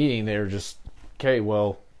meeting, they were just, okay,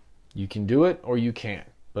 well, you can do it or you can't.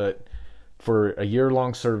 But for a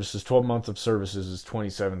year-long services, 12 months of services is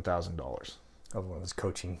 $27,000. Oh, well, it was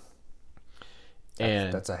coaching.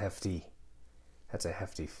 And that's a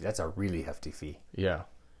really hefty fee. Yeah.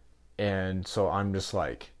 And so I'm just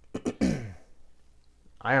like,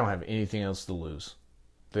 I don't have anything else to lose.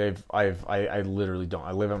 I literally don't.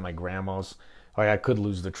 I live at my grandma's. Like I could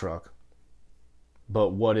lose the truck.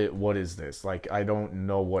 But what is this? Like I don't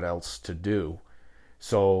know what else to do.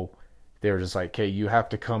 So they were just like, okay, you have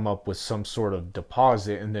to come up with some sort of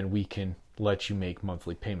deposit and then we can let you make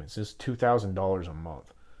monthly payments. It's $2,000 a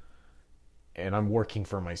month. And I'm working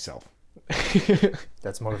for myself.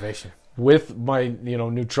 That's motivation. With my,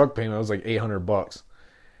 new truck payment, it was like $800.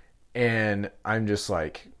 And I'm just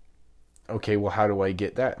like, okay, well, how do I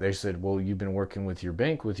get that? They said, well, you've been working with your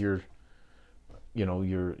bank with your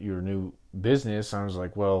new business. I was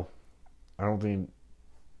like, well, I don't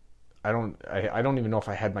even know if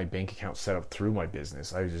I had my bank account set up through my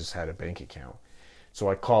business. I just had a bank account. So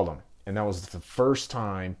I called them, and that was the first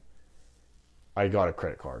time I got a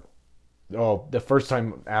credit card. Oh, the first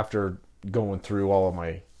time after going through all of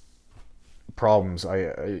my problems,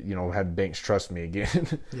 I had banks trust me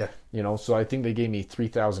again. Yeah. So I think they gave me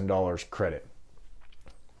 $3,000 credit.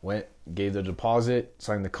 Went, gave the deposit,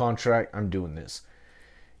 signed the contract. I'm doing this.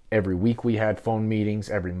 Every week we had phone meetings.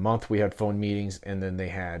 Every month we had phone meetings. And then they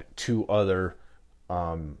had 2 other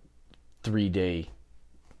 3-day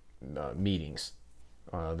meetings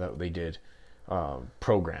that they did,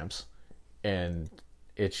 programs. And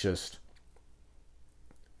it's just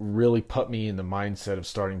really put me in the mindset of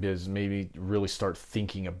starting business, maybe really start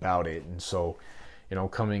thinking about it. And so,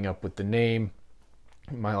 coming up with the name,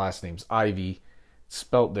 my last name's Ivy,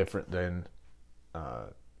 spelt different than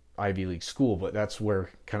Ivy League school, but that's where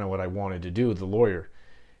kind of what I wanted to do. The lawyer,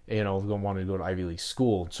 I wanted to go to Ivy League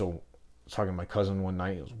school. So I was talking to my cousin one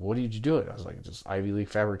night. He goes, "What did you do it?" I was like, "Just Ivy League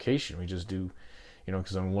fabrication. We just do,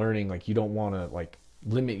 because I'm learning, like, you don't want to like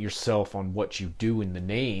limit yourself on what you do in the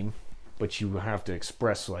name, but you have to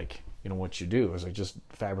express like, what you do." I was like, just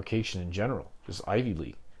fabrication in general, just Ivy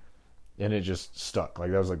League. And it just stuck.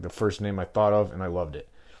 Like that was like the first name I thought of, and I loved it.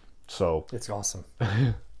 So it's awesome.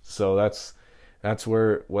 So that's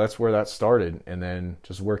where that started. And then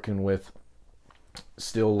just working with,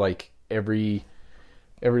 still like every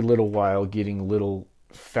little while, getting little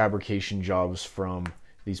fabrication jobs from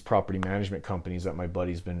these property management companies that my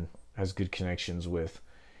buddy's has good connections with.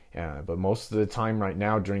 But most of the time right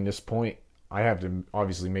now during this point, I have to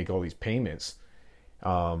obviously make all these payments.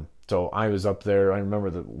 So I was up there. I remember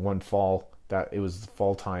the one fall that it was the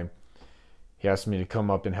fall time. He asked me to come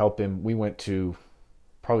up and help him. We went to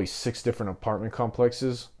probably 6 different apartment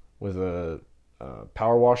complexes with a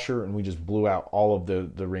power washer, and we just blew out all of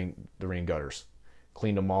the rain gutters,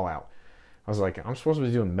 cleaned them all out. I was like, I'm supposed to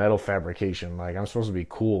be doing metal fabrication. Like I'm supposed to be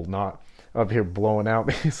cool, not up here blowing out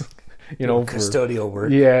custodial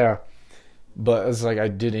work. Yeah. But it's like I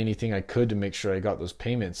did anything I could to make sure I got those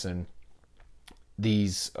payments. And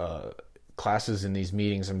these classes and these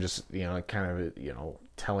meetings, I'm just, kind of,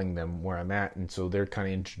 telling them where I'm at. And so they're kind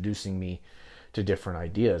of introducing me to different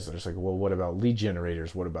ideas. They're just like, well, what about lead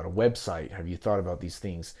generators? What about a website? Have you thought about these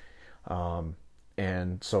things?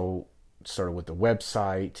 And so started with the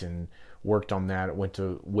website and worked on that. I went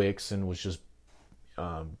to Wix and was just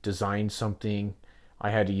designed something.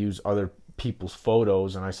 I had to use other people's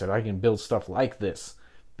photos, and I said, I can build stuff like this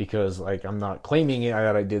because, like, I'm not claiming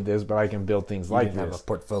that I did this, but I can build things like this. You didn't have a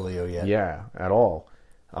portfolio yet. Yeah, at all.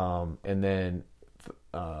 And then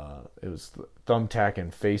it was Thumbtack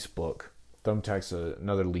and Facebook. Thumbtack's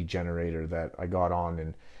another lead generator that I got on,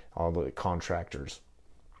 and all the contractors.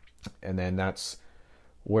 And then that's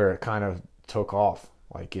where it kind of took off.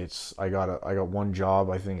 Like I got one job.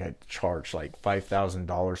 I think I charged like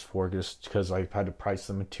 $5,000 for it just because I had to price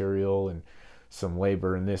the material and some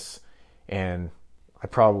labor and this. And I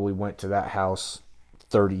probably went to that house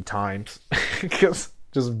 30 times because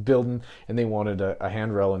just building, and they wanted a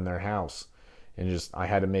handrail in their house, and I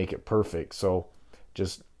had to make it perfect. So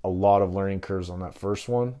just a lot of learning curves on that first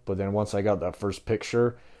one. But then once I got that first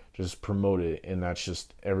picture, just promoted it, and that's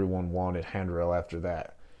just everyone wanted handrail after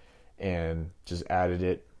that. and just added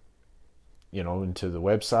it, into the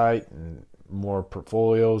website and more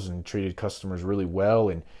portfolios, and treated customers really well,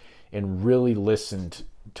 and really listened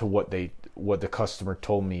to what the customer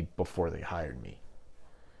told me before they hired me.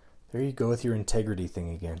 There you go with your integrity thing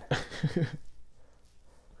again. You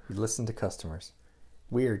listen to customers.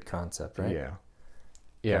 Weird concept, right?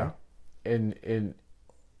 Yeah. And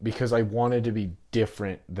because I wanted to be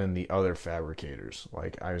different than the other fabricators.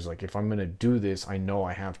 Like, I was like, if I'm going to do this, I know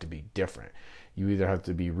I have to be different. You either have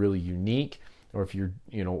to be really unique, or if you're,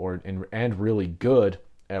 and really good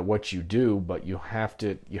at what you do, but you have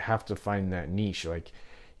to find that niche. Like,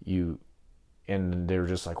 and they're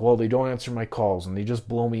just like, well, they don't answer my calls and they just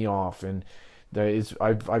blow me off. And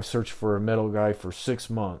I've searched for a metal guy for 6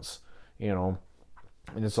 months, and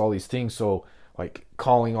it's all these things. So, like,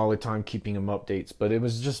 calling all the time, keeping them updates, but it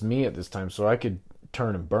was just me at this time. So I could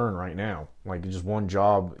turn and burn right now. Like, just one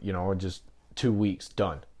job, just 2 weeks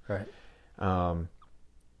done. Right.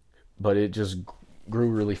 But it just grew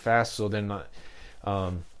really fast. So then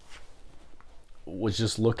was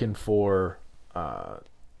just looking for, I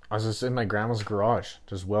was just in my grandma's garage,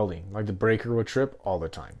 just welding. Like, the breaker would trip all the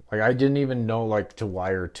time. Like, I didn't even know, like, to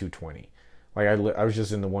wire 220. Like, I was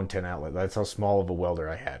just in the 110 outlet. That's how small of a welder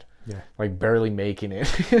I had. Yeah. Like, barely making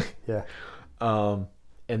it. Yeah. And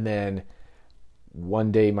then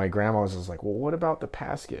one day my grandma was just like, well, what about the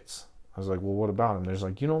Paskets? I was like, well, what about them? There's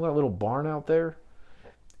like, that little barn out there?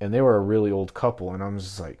 And they were a really old couple. And I'm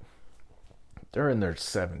just like, they're in their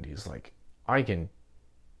 70s. Like, I can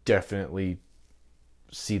definitely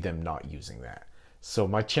see them not using that. So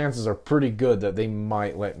my chances are pretty good that they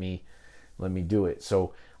might let me do it.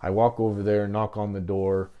 So I walk over there, knock on the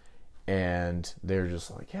door, and they're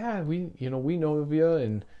just like, yeah, we know of you.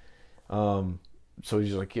 And so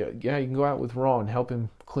he's like, yeah, you can go out with Ron, help him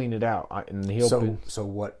clean it out. So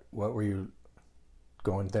what were you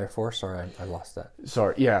going there for? Sorry, I lost that.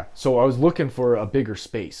 Sorry, yeah. So I was looking for a bigger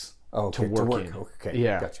space to work in. Okay,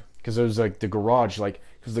 yeah, gotcha. Because it was like the garage,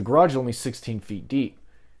 because the garage is only 16 feet deep,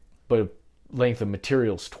 but length of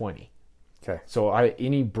material's 20. Okay. So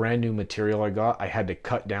any brand new material I got, I had to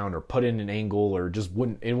cut down or put in an angle, or just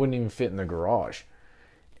wouldn't even fit in the garage.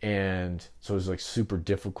 And so it was like super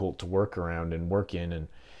difficult to work around and work in.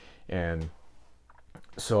 And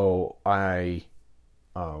so I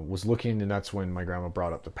was looking, and that's when my grandma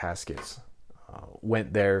brought up the Paskets.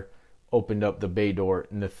 Went there, opened up the bay door,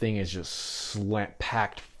 and the thing is just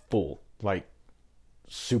packed full, like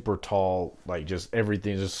super tall, like just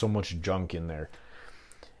everything, just so much junk in there.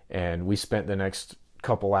 And we spent the next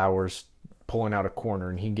couple hours pulling out a corner,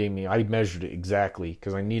 and I measured it exactly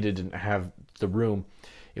because I needed to have the room.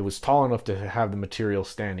 It was tall enough to have the material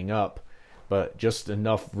standing up, but just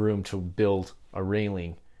enough room to build a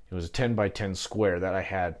railing. It was a 10 by 10 square that I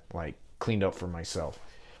had like cleaned up for myself.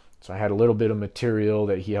 So I had a little bit of material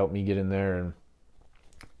that he helped me get in there,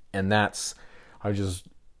 and I just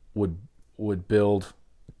would build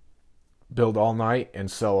all night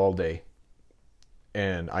and sell all day.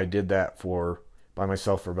 And I did that by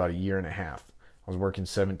myself for about a year and a half. I was working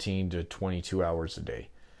 17 to 22 hours a day.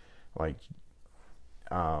 Like,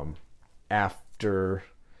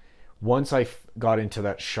 once I got into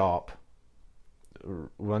that shop,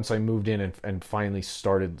 once I moved in and finally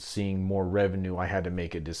started seeing more revenue, I had to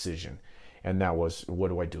make a decision. And that was, what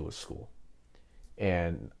do I do with school?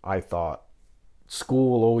 And I thought,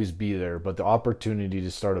 school will always be there, but the opportunity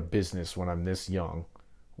to start a business when I'm this young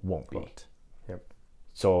won't be. Yep.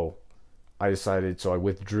 So I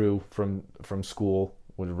withdrew from school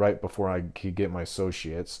right before I could get my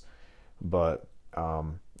associates. But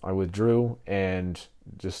I withdrew and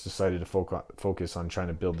just decided to focus on trying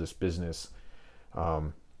to build this business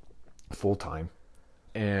full time.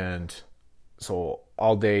 And so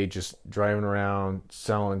all day just driving around,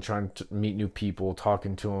 selling, trying to meet new people,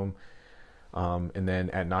 talking to them. And then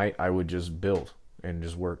at night I would just build and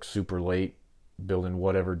just work super late, building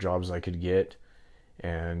whatever jobs I could get,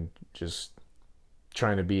 and just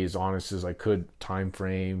trying to be as honest as I could, time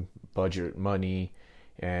frame, budget, money,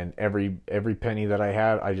 and every penny that I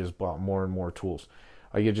had, I just bought more and more tools.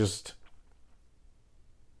 It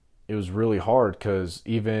was really hard because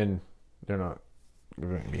even they're not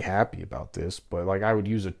going to be happy about this, but like I would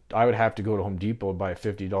have to go to Home Depot and buy a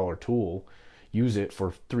 $50 tool, use it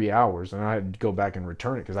for 3 hours, and I'd go back and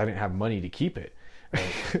return it because I didn't have money to keep it.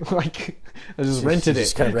 Like, I just rented it.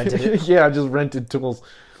 Just kind of rented it? Yeah, I just rented tools,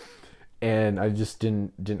 and I just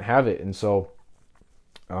didn't have it. And so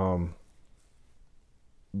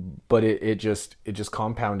but it just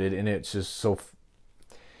compounded, and it's just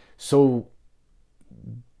so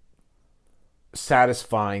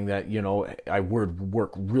satisfying that, I would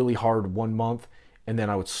work really hard one month And then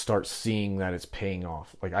I would start seeing that it's paying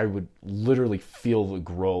off. Like I would literally feel the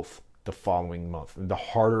growth the following month. And the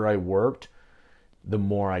harder I worked, the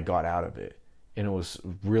more I got out of it. And it was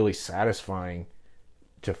really satisfying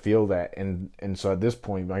to feel that. And so at this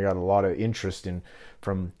point, I got a lot of interest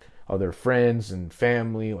from other friends and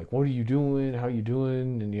family. Like, what are you doing? How you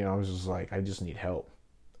doing? And, I was just like, I just need help.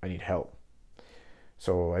 I need help.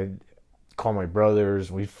 So I call my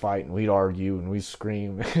brothers, we'd fight and we'd argue and we'd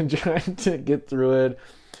scream and trying to get through it.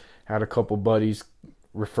 Had a couple buddies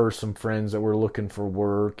refer some friends that were looking for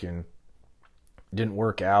work and didn't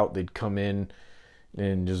work out. They'd come in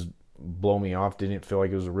and just blow me off. Didn't feel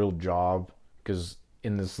like it was a real job because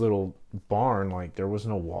in this little barn, like there was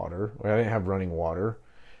no water. I didn't have running water.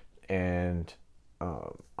 And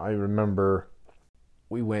I remember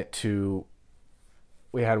we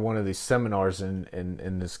had one of these seminars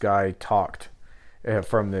and this guy talked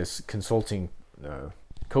from this consulting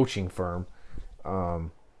coaching firm.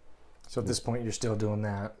 So at this point, you're still doing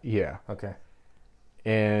that? Yeah. Okay.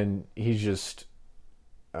 And he just,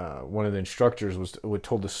 one of the instructors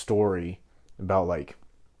told a story about like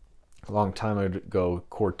a long time ago,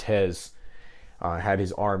 Cortez had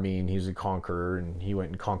his army and he was a conqueror and he went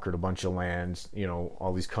and conquered a bunch of lands,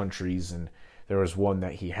 all these countries, and there was one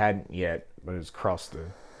that he hadn't yet, but it was across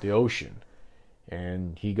the ocean.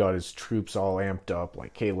 And he got his troops all amped up,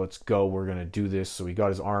 like, hey, let's go, we're going to do this. So he got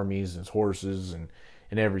his armies and his horses and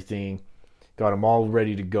everything, got them all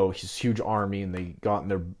ready to go, his huge army, and they got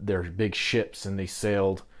in their big ships and they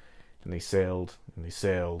sailed and they sailed and they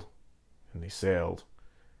sailed and they sailed.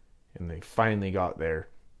 And they finally got there.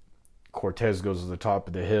 Cortez goes to the top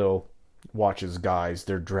of the hill, watches guys,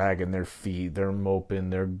 they're dragging their feet, they're moping,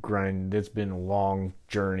 they're grinding, it's been a long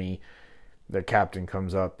journey. The captain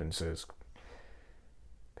comes up and says,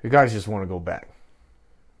 the guys just want to go back.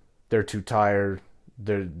 They're too tired,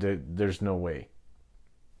 there's no way.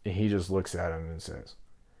 And he just looks at him and says,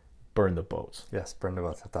 burn the boats. Yes, burn the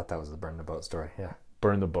boats. I thought that was the burn the boat story, yeah.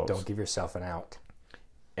 Burn the boats. Don't give yourself an out.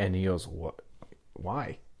 And he goes, what?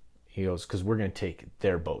 Why? He goes, because we're going to take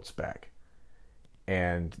their boats back.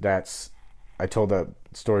 And I told that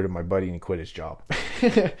story to my buddy and he quit his job.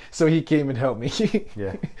 So he came and helped me.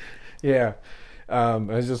 Yeah. Yeah. I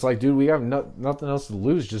was just like, dude, we have nothing else to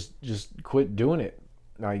lose. Just quit doing it.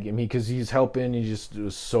 Because he's helping. He just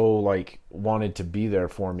was so like wanted to be there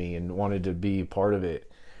for me and wanted to be part of it.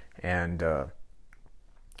 And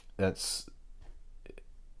that's,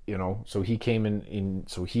 so he came in,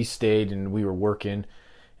 so he stayed and we were working.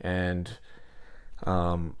 And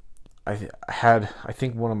I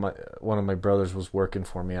think one of my brothers was working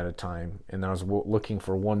for me at a time, and I was looking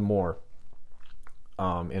for one more.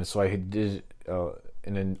 And so I did, and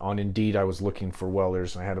then on Indeed I was looking for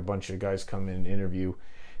welders. And I had a bunch of guys come in and interview,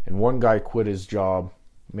 and one guy quit his job,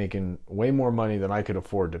 making way more money than I could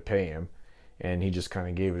afford to pay him, and he just kind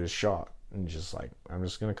of gave it a shot, and just like, I'm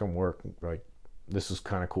just gonna come work. Like, this is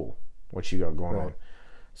kind of cool. What you got going on?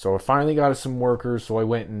 So I finally got some workers. So I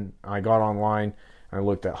went and I got online and I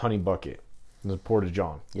looked at Honey Bucket, the Porta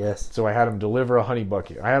John. Yes. So I had him deliver a Honey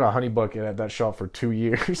Bucket. I had a Honey Bucket at that shop for 2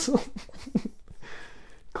 years.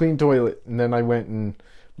 Clean toilet. And then I went and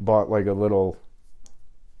bought like a little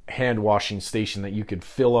hand washing station that you could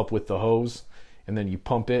fill up with the hose and then you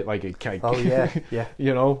pump it like a kite. Oh yeah. Yeah.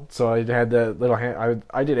 So I had that little hand.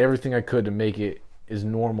 I did everything I could to make it as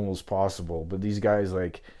normal as possible. But these guys,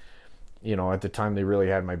 like, at the time they really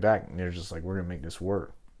had my back, and they're just like, we're going to make this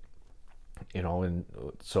work. And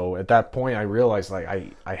so at that point I realized,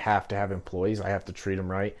 like, I have to have employees. I have to treat them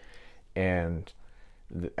right. And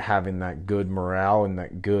having that good morale and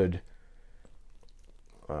that good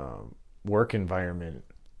work environment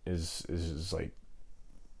is like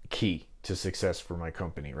key to success for my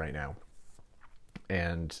company right now.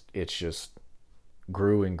 And it's just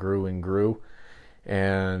grew and grew and grew,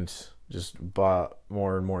 and just bought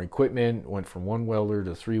more and more equipment, went from 1 welder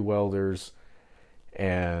to 3 welders,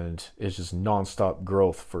 and it's just nonstop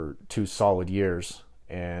growth for 2 solid years.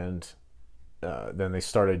 And then they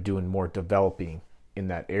started doing more developing in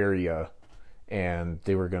that area, and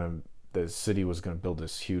the city was going to build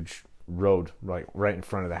this huge road right in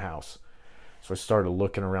front of the house. So I started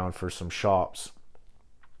looking around for some shops,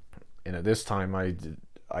 and at this time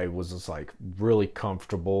I was just like really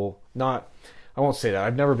comfortable. I won't say that.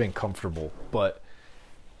 I've never been comfortable, but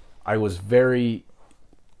I was very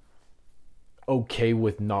okay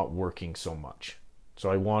with not working so much. So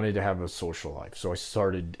I wanted to have a social life. So I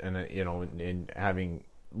started, and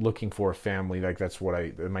looking for a family. Like, that's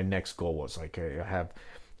what my next goal was. Like, I have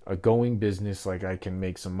a going business, like I can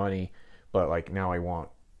make some money, but like now I want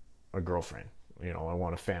a girlfriend, I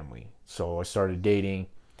want a family. So I started dating,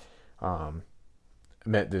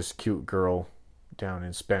 met this cute girl down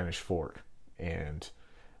in Spanish Fork, and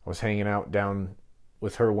I was hanging out down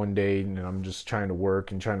with her one day, and I'm just trying to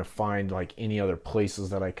work and trying to find like any other places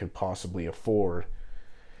that I could possibly afford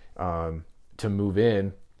to move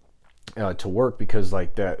in to work, because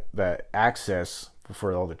like that access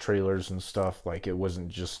for all the trailers and stuff, like it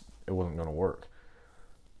wasn't going to work.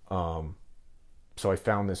 So I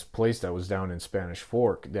found this place that was down in Spanish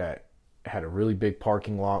Fork that had a really big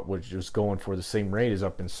parking lot, which was going for the same rate as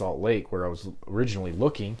up in Salt Lake, where I was originally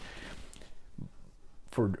looking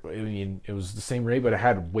for. I mean, it was the same rate, but it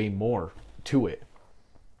had way more to it.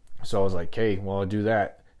 So I was like, hey, well, I'll do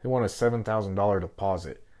that. They want a $7,000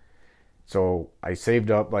 deposit. So I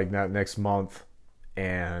saved up like that next month,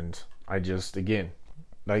 and I just, again,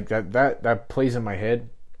 like that plays in my head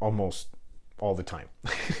almost all the time.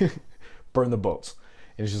 Burn the boats.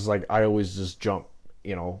 And it's just like, I always just jump,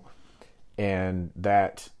 and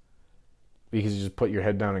that, because you just put your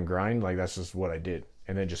head down and grind, like that's just what I did.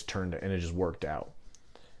 And it just turned, and it just worked out.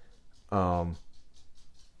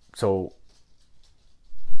 So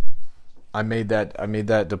I made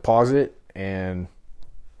that deposit, and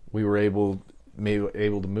we were able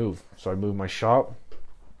to move. So I moved my shop,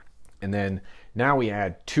 and then now we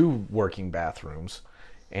had 2 working bathrooms,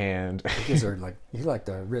 and you guys are like, you like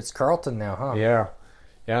the Ritz-Carlton now, huh? Yeah,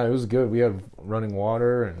 it was good. We had running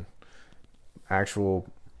water and actual,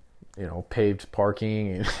 paved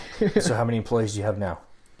parking. So how many employees do you have now?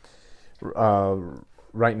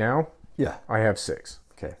 Right now, yeah, I have 6.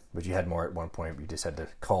 Okay, but you had more at one point. You just had to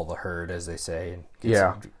call the herd, as they say, and get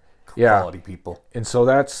some quality people. And so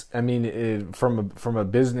that's, I mean, from a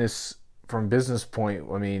business point,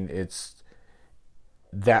 I mean, it's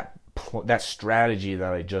that strategy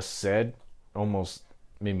that I just said almost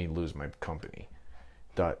made me lose my company.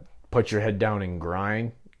 That put your head down and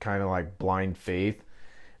grind, kind of like blind faith,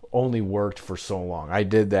 only worked for so long. I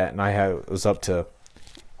did that, and it was up to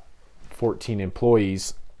 14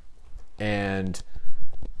 employees, and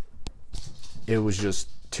it was just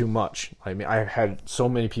too much. I mean, I had so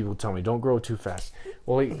many people tell me, don't grow too fast.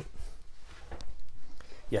 Well,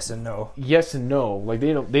 yes and no. Yes and no. Like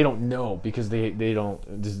they don't know, because they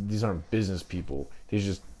don't. These aren't business people. They're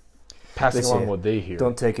just passing along what they hear.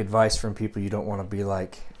 Don't take advice from people you don't want to be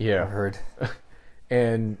like. Yeah. I've heard.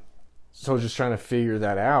 And so just trying to figure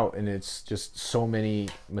that out, and it's just so many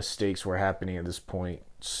mistakes were happening at this point.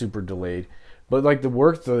 Super delayed, but like the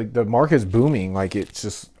market's booming. Like it's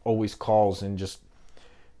just always calls, and just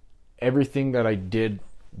everything that I did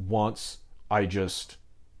once, I just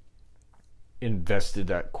invested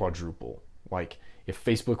that quadruple. Like if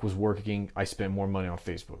Facebook was working, I spent more money on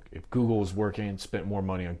Facebook. If Google was working, spent more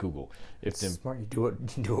money on Google. If it's smart, you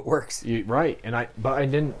do it works. Right. And I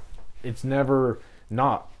didn't. It's never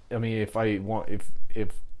not. I mean, if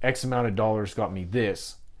X amount of dollars got me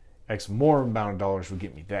this, X more amount of dollars would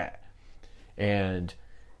get me that. And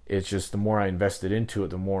it's just the more I invested into it,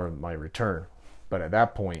 the more my return. But at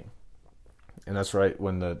that point, and that's right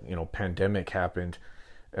when the pandemic happened,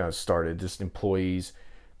 started, just employees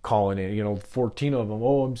calling in, 14 of them,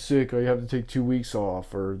 oh, I'm sick, I have to take 2 weeks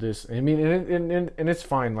off, or this. I mean, and it's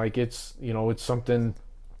fine. Like it's, it's something.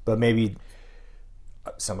 But maybe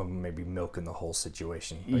some of them may be milking the whole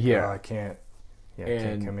situation. Like, yeah. I can't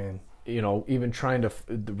come in. Even trying to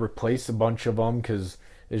replace a bunch of them, because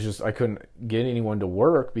it's just, I couldn't get anyone to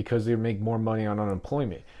work because they make more money on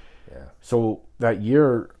unemployment. Yeah. So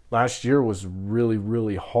last year was really,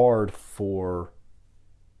 really hard for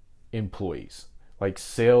employees. Like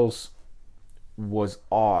sales was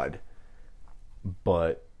odd,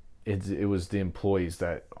 but it was the employees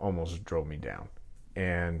that almost drove me down.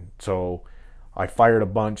 And so I fired a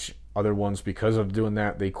bunch. Other ones, because of doing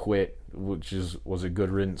that, they quit, which was a good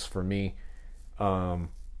riddance for me. And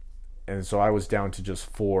so I was down to just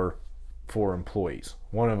four employees.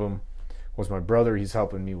 One of them was my brother. He's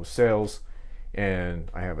helping me with sales, and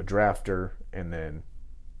I have a drafter, and then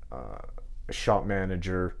a shop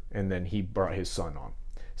manager, and then he brought his son on.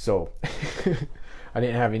 So I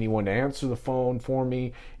didn't have anyone to answer the phone for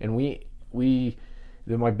me, and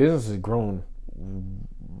my business has grown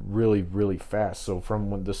really, really fast. So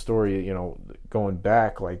from the story, going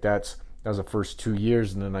back, like that was the first 2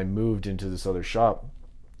 years, and then I moved into this other shop.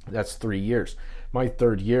 That's 3 years. My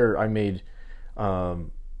third year, I made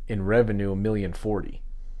in revenue $1,040,000.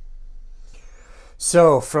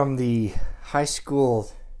 So from the high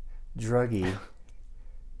school druggie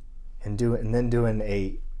and then doing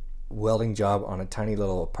a welding job on a tiny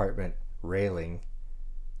little apartment railing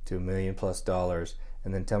to $1 million+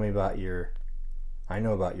 and then tell me about I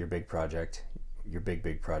know about your big project, your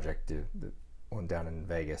big project, the one down in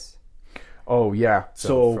Vegas. Oh yeah.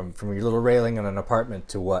 So from your little railing on an apartment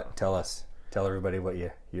to what? Tell everybody what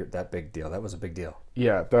you're that big deal. That was a big deal.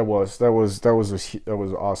 Yeah, that was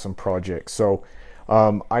an awesome project. So,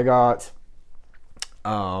 I got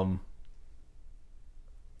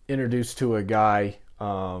introduced to a guy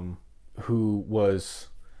who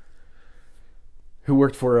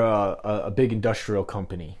worked for a big industrial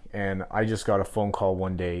company, and I just got a phone call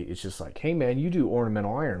one day. It's just like, "Hey man, you do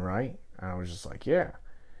ornamental iron, right?" And I was just like, "Yeah."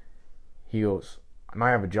 He goes, "I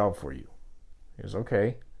might have a job for you." He goes,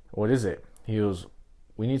 "Okay, what is it?" He goes,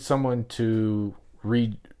 we need someone to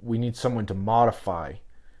modify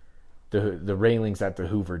the railings at the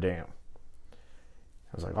Hoover Dam."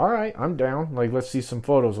 I was like, "All right, I'm down. Like, let's see some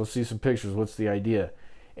photos. Let's see some pictures. What's the idea?"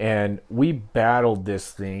 And we battled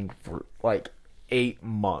this thing for like 8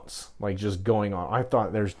 months, like just going on. I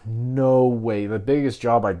thought there's no way. The biggest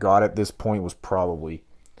job I got at this point was probably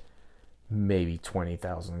maybe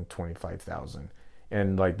 20,000, 25,000.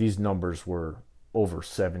 And like these numbers were over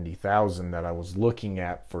 70,000 that I was looking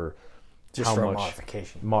at for just how for much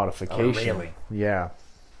modification. Railing. Yeah.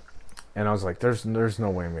 And I was like, there's no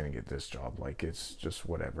way I'm going to get this job. Like, it's just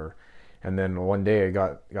whatever. And then one day I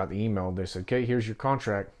got the email. They said, "Okay, here's your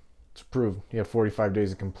contract. It's approved. You have 45 days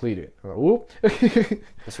to complete it." I was like, whoop.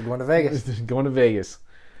 Guess we're going to Vegas. Going to Vegas.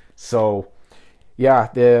 So, yeah,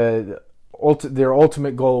 their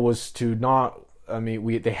ultimate goal was to not. I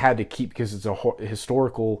mean, they had to keep, because it's a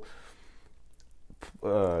historical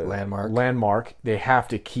landmark. They have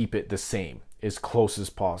to keep it the same, as close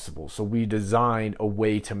as possible. So we designed a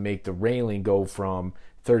way to make the railing go from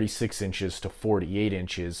 36 inches to 48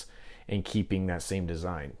 inches and keeping that same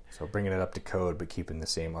design. So bringing it up to code, but keeping the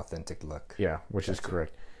same authentic look. Yeah, which is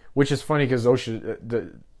correct. Which is funny because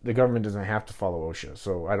OSHA, the government doesn't have to follow OSHA.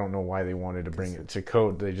 So I don't know why they wanted to bring it to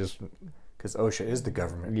code. They just... Because OSHA is the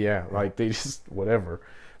government. Yeah, like they just, whatever.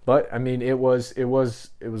 But I mean, it was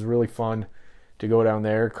really fun to go down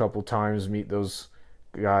there a couple times, meet those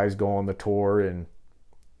guys, go on the tour, and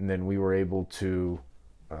then we were able to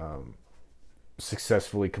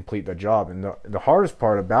successfully complete the job. And the hardest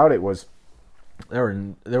part about it was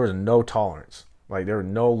there was no tolerance. Like, there was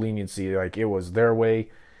no leniency. Like, it was their way,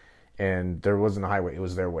 and there wasn't a highway. It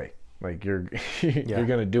was their way. Like, you're you're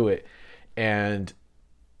gonna do it. And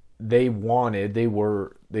they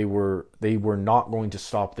were not going to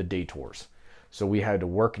stop the day tours, so we had to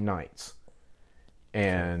work nights.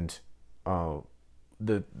 And the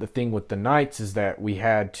thing with the nights is that we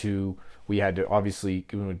had to obviously,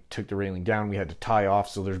 when we took the railing down, we had to tie off.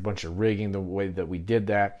 So there's a bunch of rigging, the way that we did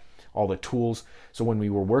that, all the tools. So when we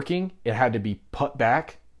were working, it had to be put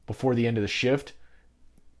back before the end of the shift,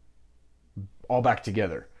 all back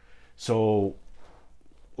together. So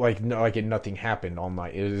nothing happened all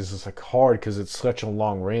night. It was just like hard because it's such a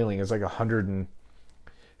long railing. It's like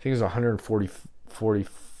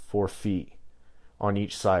 144 feet on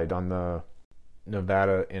each side, on the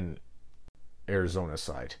Nevada and Arizona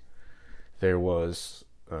side. They're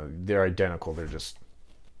identical. They're just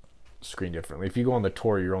screened differently. If you go on the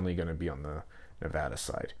tour, you're only going to be on the Nevada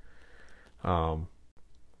side.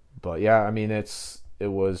 But yeah, I mean, it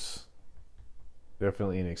was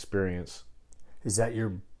definitely an experience. Is that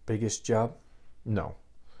your biggest job? No.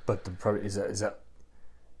 But is that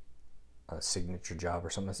a signature job or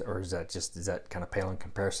something, or is that kind of pale in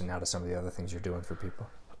comparison now to some of the other things you're doing for people?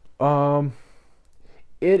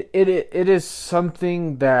 It is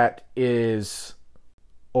something that is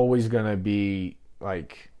always gonna be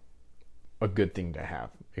like a good thing to have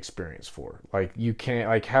experience for. Like, you can't,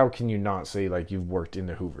 like, how can you not say like you've worked in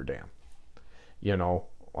the Hoover Dam? You know,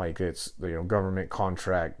 like, it's, government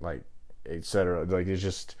contract, like, etc. Like, it's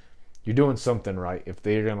just, you're doing something right if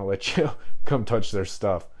they're gonna let you come touch their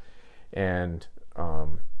stuff. And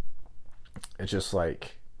it's just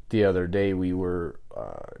like the other day we were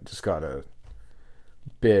just got a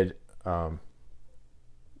bid.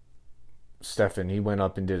 Stefan, he went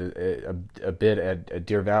up and did a bid at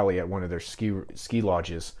Deer Valley at one of their ski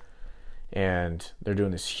lodges, and they're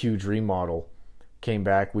doing this huge remodel. Came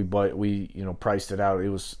back, we priced it out. It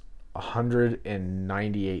was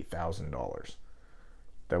 $198,000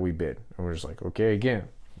 that we bid, and we're just like, okay, again,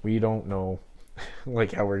 we don't know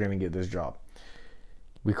like how we're gonna get this job.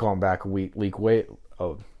 We call him back a week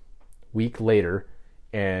later,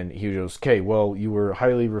 and he goes, okay, well, you were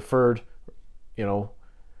highly referred,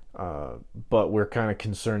 but we're kind of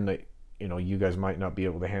concerned that you guys might not be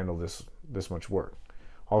able to handle this much work.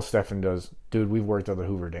 All Stefan does, dude, we've worked at the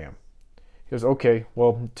Hoover Dam. He goes, okay,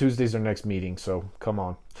 well, Tuesday's our next meeting, so come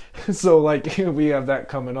on. So like we have that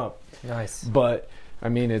coming up. Nice. But I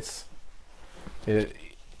mean, it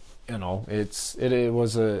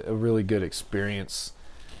was a really good experience.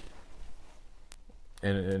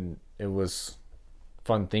 and it was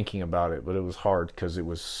fun thinking about it, but it was hard because it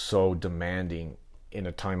was so demanding in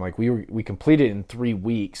a time. Like we completed it in 3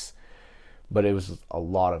 weeks, but it was a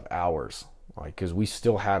lot of hours, like, because we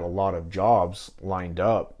still had a lot of jobs lined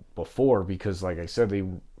up before, because like I said, they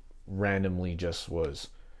randomly just was,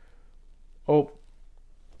 oh,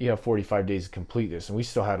 you have 45 days to complete this, and we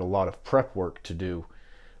still had a lot of prep work to do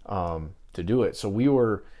it. So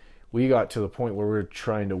we got to the point where we were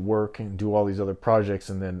trying to work and do all these other projects,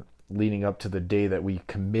 and then leading up to the day that we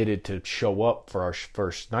committed to show up for our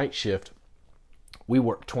first night shift, we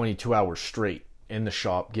worked 22 hours straight in the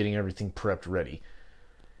shop getting everything prepped ready,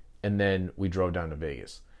 and then we drove down to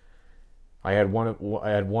Vegas. I had one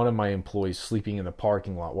of my employees sleeping in the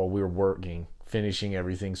parking lot while we were working, finishing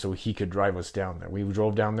everything so he could drive us down there. We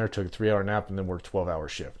drove down there, took a 3-hour nap, and then worked 12-hour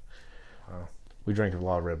shift. Wow. We drank a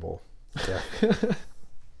lot of Red Bull. Yeah.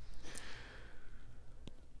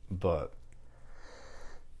 But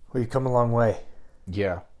Well, you've come a long way.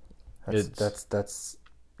 yeah, That's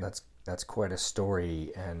quite a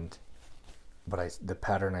story, but the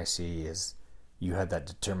pattern I see is you had that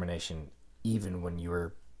determination even when you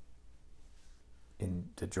were in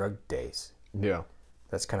the drug days. yeah.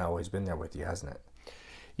 That's kind of always been there with you, hasn't it?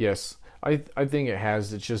 Yes, I think it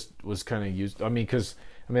has. It just was kind of used. I mean, because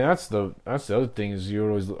that's the other thing is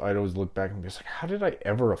I'd always look back and be like, how did I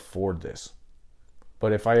ever afford this?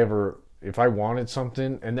 But if I wanted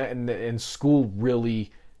something, and school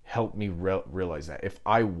really helped me realize that if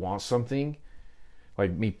I want something,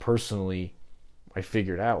 like me personally, I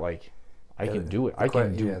figured out like I can do it. I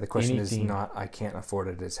can do. The question anything. is not I can't afford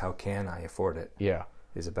it. It's how can I afford it? Yeah,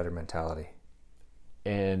 is a better mentality.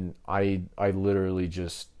 And I literally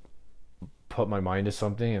just put my mind to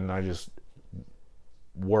something, and I just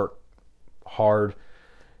work hard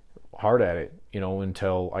at it,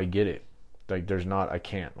 until I get it. Like I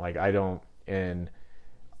can't, like I don't, and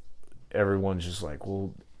everyone's just like,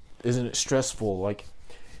 well, isn't it stressful? Like,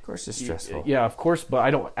 Of course it's stressful. yeah, of course, but I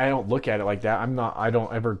don't look at it like that. I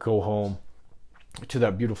don't ever go home to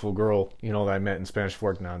that beautiful girl, that I met in Spanish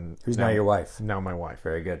Fork Who's now your wife? Now my wife.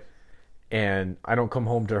 Very good. And I don't come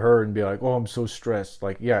home to her and be like, oh, I'm so stressed.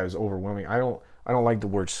 Like, yeah, it's overwhelming. I don't like the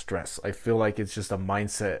word stress. I feel like it's just a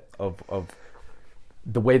mindset of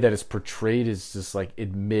the way that it's portrayed is just like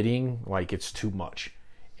admitting like it's too much.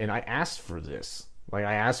 And I asked for this. Like,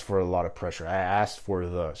 I asked for a lot of pressure. I asked for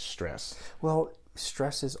the stress. Well,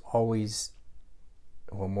 stress is always,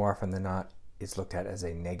 more often than not, it's looked at as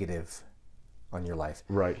a negative on your life.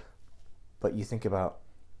 Right. But you think about,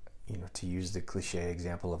 to use the cliche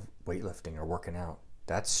example of weightlifting or working out,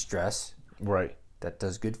 that's stress. Right. That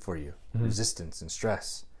does good for you. Mm-hmm. Resistance and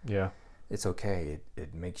stress. Yeah. It's okay.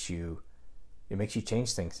 It makes you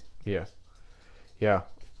change things. Yeah. Yeah.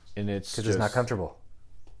 And it's because it's not comfortable.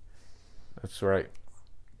 That's right.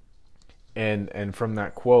 And from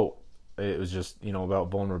that quote, it was just, about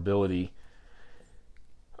vulnerability.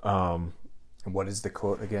 And what is the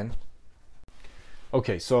quote again?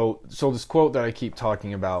 Okay, so this quote that I keep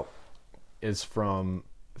talking about is from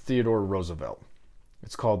Theodore Roosevelt.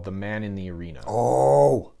 It's called "The Man in the Arena."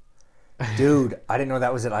 Oh, dude, I didn't know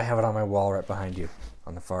that was it. I have it on my wall right behind you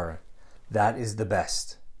on the far end. That is the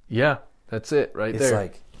best. Yeah, that's it right there. It's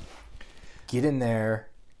like, get in there.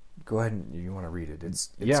 Go ahead and you want to read it. It's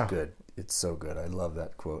good. It's so good. I love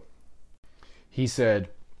that quote. He said,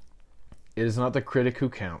 "It is not the critic who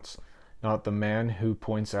counts, not the man who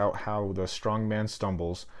points out how the strong man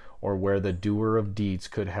stumbles or where the doer of deeds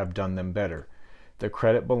could have done them better. The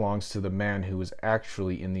credit belongs to the man who is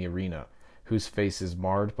actually in the arena, whose face is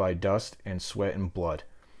marred by dust and sweat and blood,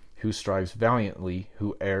 who strives valiantly,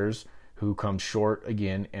 who errs, who comes short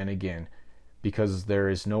again and again, because there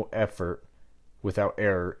is no effort without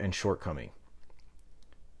error and shortcoming.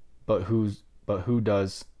 But who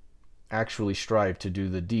does actually strive to do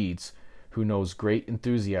the deeds, who knows great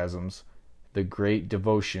enthusiasms, the great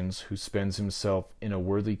devotions, who spends himself in a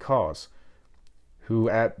worthy cause, who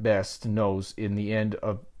at best knows in the end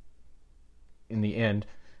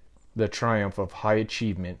the triumph of high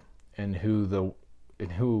achievement, and who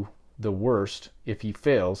the worst, if he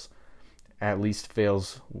fails, at least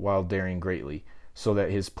fails while daring greatly, so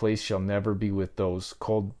that his place shall never be with those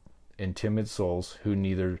cold and timid souls who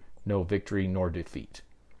neither know victory nor defeat."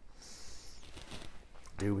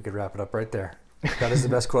 Dude, we could wrap it up right there. That is the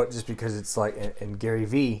best quote, just because it's like, and Gary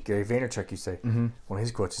Vaynerchuk, you say, one of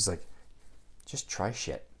his quotes is like, just try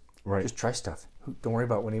shit. Right. Just try stuff. Don't worry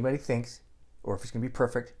about what anybody thinks or if it's going to be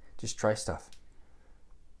perfect. Just try stuff.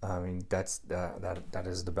 I mean, that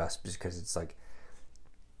is the best, because it's like,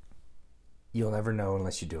 you'll never know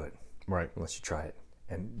unless you do it. Right. Unless you try it.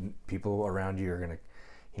 And people around you are going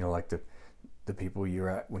to, like the people you were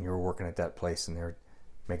at when you were working at that place, and they're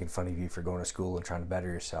making fun of you for going to school and trying to better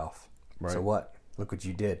yourself. Right. So what? Look what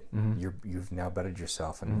you did. You've now bettered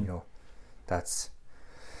yourself, and you know, that's.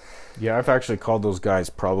 Yeah, I've actually called those guys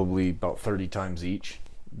probably about 30 times each.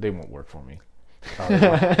 They won't work for me.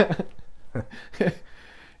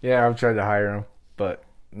 Yeah, I've tried to hire them, but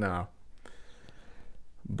no.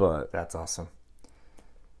 But that's awesome.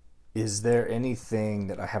 Is there anything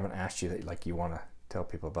that I haven't asked you that like you want to tell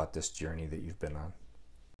people about this journey that you've been on?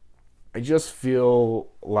 I just feel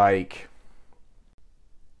like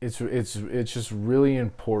it's just really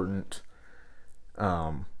important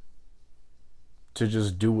to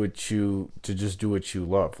just do what you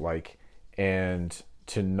love, like, and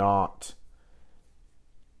to not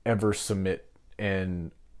ever submit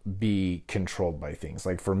and be controlled by things.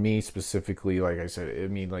 Like for me specifically, like I said, I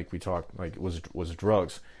mean, like we talked, like it was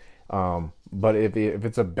drugs. But if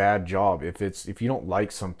it's a bad job, if you don't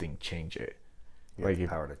like something, change it. You have the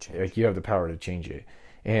power to change. Like you have the power to change it.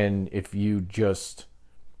 And if you just,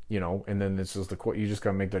 you know, and then this is you just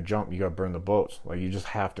gotta make that jump. You gotta burn the boats. Like you just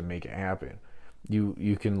have to make it happen.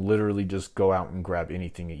 You can literally just go out and grab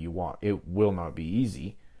anything that you want. It will not be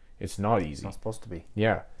easy. It's not easy. It's not supposed to be.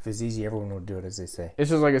 Yeah. If it's easy, everyone would do it, as they say.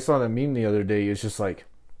 It's just like I saw that meme the other day. It's just like,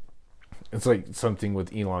 it's like something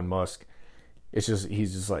with Elon Musk. It's just,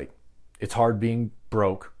 he's just like, it's hard being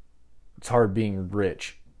broke. It's hard being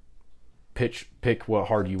rich. Pick what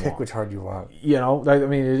hard you want. Pick which hard you want. You know, I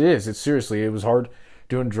mean, it is. It's seriously, it was hard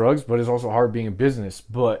doing drugs, but it's also hard being in business.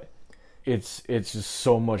 But it's just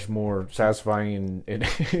so much more satisfying, and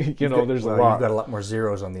you know, there's a lot. You've got a lot more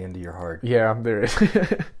zeros on the end of your hard. Yeah, there is.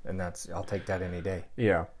 And I'll take that any day.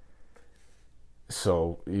 Yeah.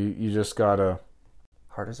 So you just gotta.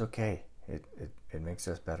 Hard is okay. It makes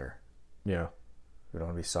us better. Yeah. We don't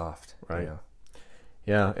want to be soft. Right. You know?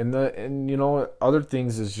 Yeah, and you know, other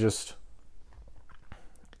things is just,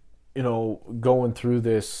 you know, going through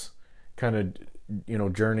this kind of, you know,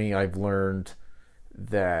 journey, I've learned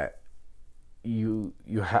that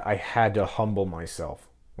I had to humble myself,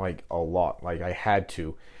 like, a lot. Like, I had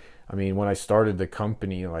to. I mean, when I started the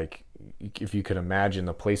company, like, if you could imagine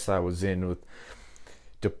the place that I was in with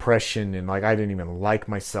depression, and like I didn't even like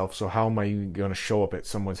myself, so how am I going to show up at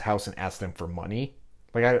someone's house and ask them for money?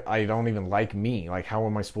 Like, I don't even like me. Like, how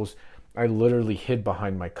am I supposed? I literally hid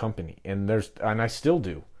behind my company, and I still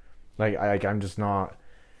do. Like I'm just not,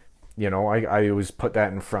 you know, I always put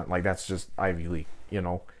that in front, like that's just Ivy League, you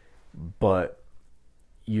know. But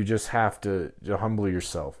you just have to humble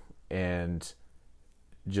yourself, and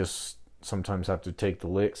just sometimes have to take the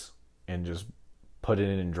licks and just put it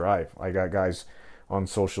in and drive. I got guys on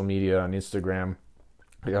social media, on Instagram,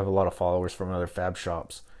 I have a lot of followers from other fab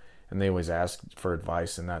shops, and they always ask for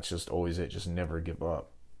advice, and that's just always it. Just never give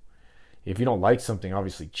up. If you don't like something,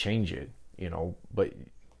 obviously change it, you know, but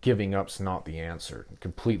giving up's not the answer.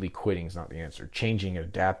 Completely quitting is not the answer. Changing,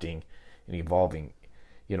 adapting, and evolving,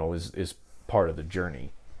 you know, is part of the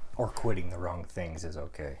journey. Or quitting the wrong things is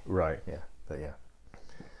okay. Right. Yeah. But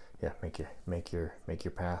yeah, make your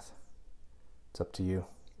path. It's up to you.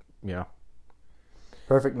 Yeah.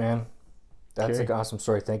 Perfect, man. That's an awesome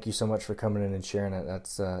story. Thank you so much for coming in and sharing it.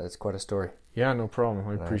 That's it's quite a story. Yeah, no problem.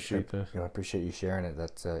 I appreciate this. You know, I appreciate you sharing it.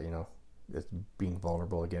 That's you know, it's being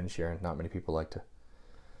vulnerable again, sharing. Not many people like to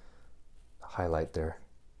highlight their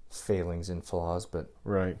failings and flaws, but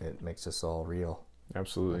right, it makes us all real.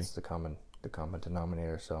 Absolutely. That's the common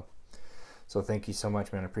denominator. So thank you so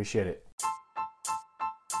much, man. I appreciate it.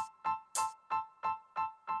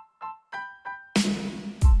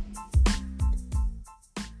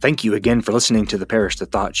 Thank you again for listening to the Parish the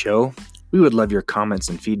Thought Show. We would love your comments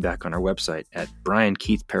and feedback on our website at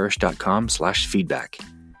briankeithparish.com/feedback.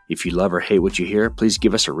 If you love or hate what you hear, please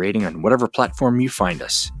give us a rating on whatever platform you find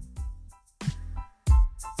us.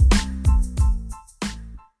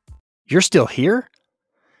 You're still here?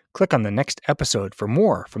 Click on the next episode for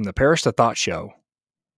more from the Parish the Thought Show.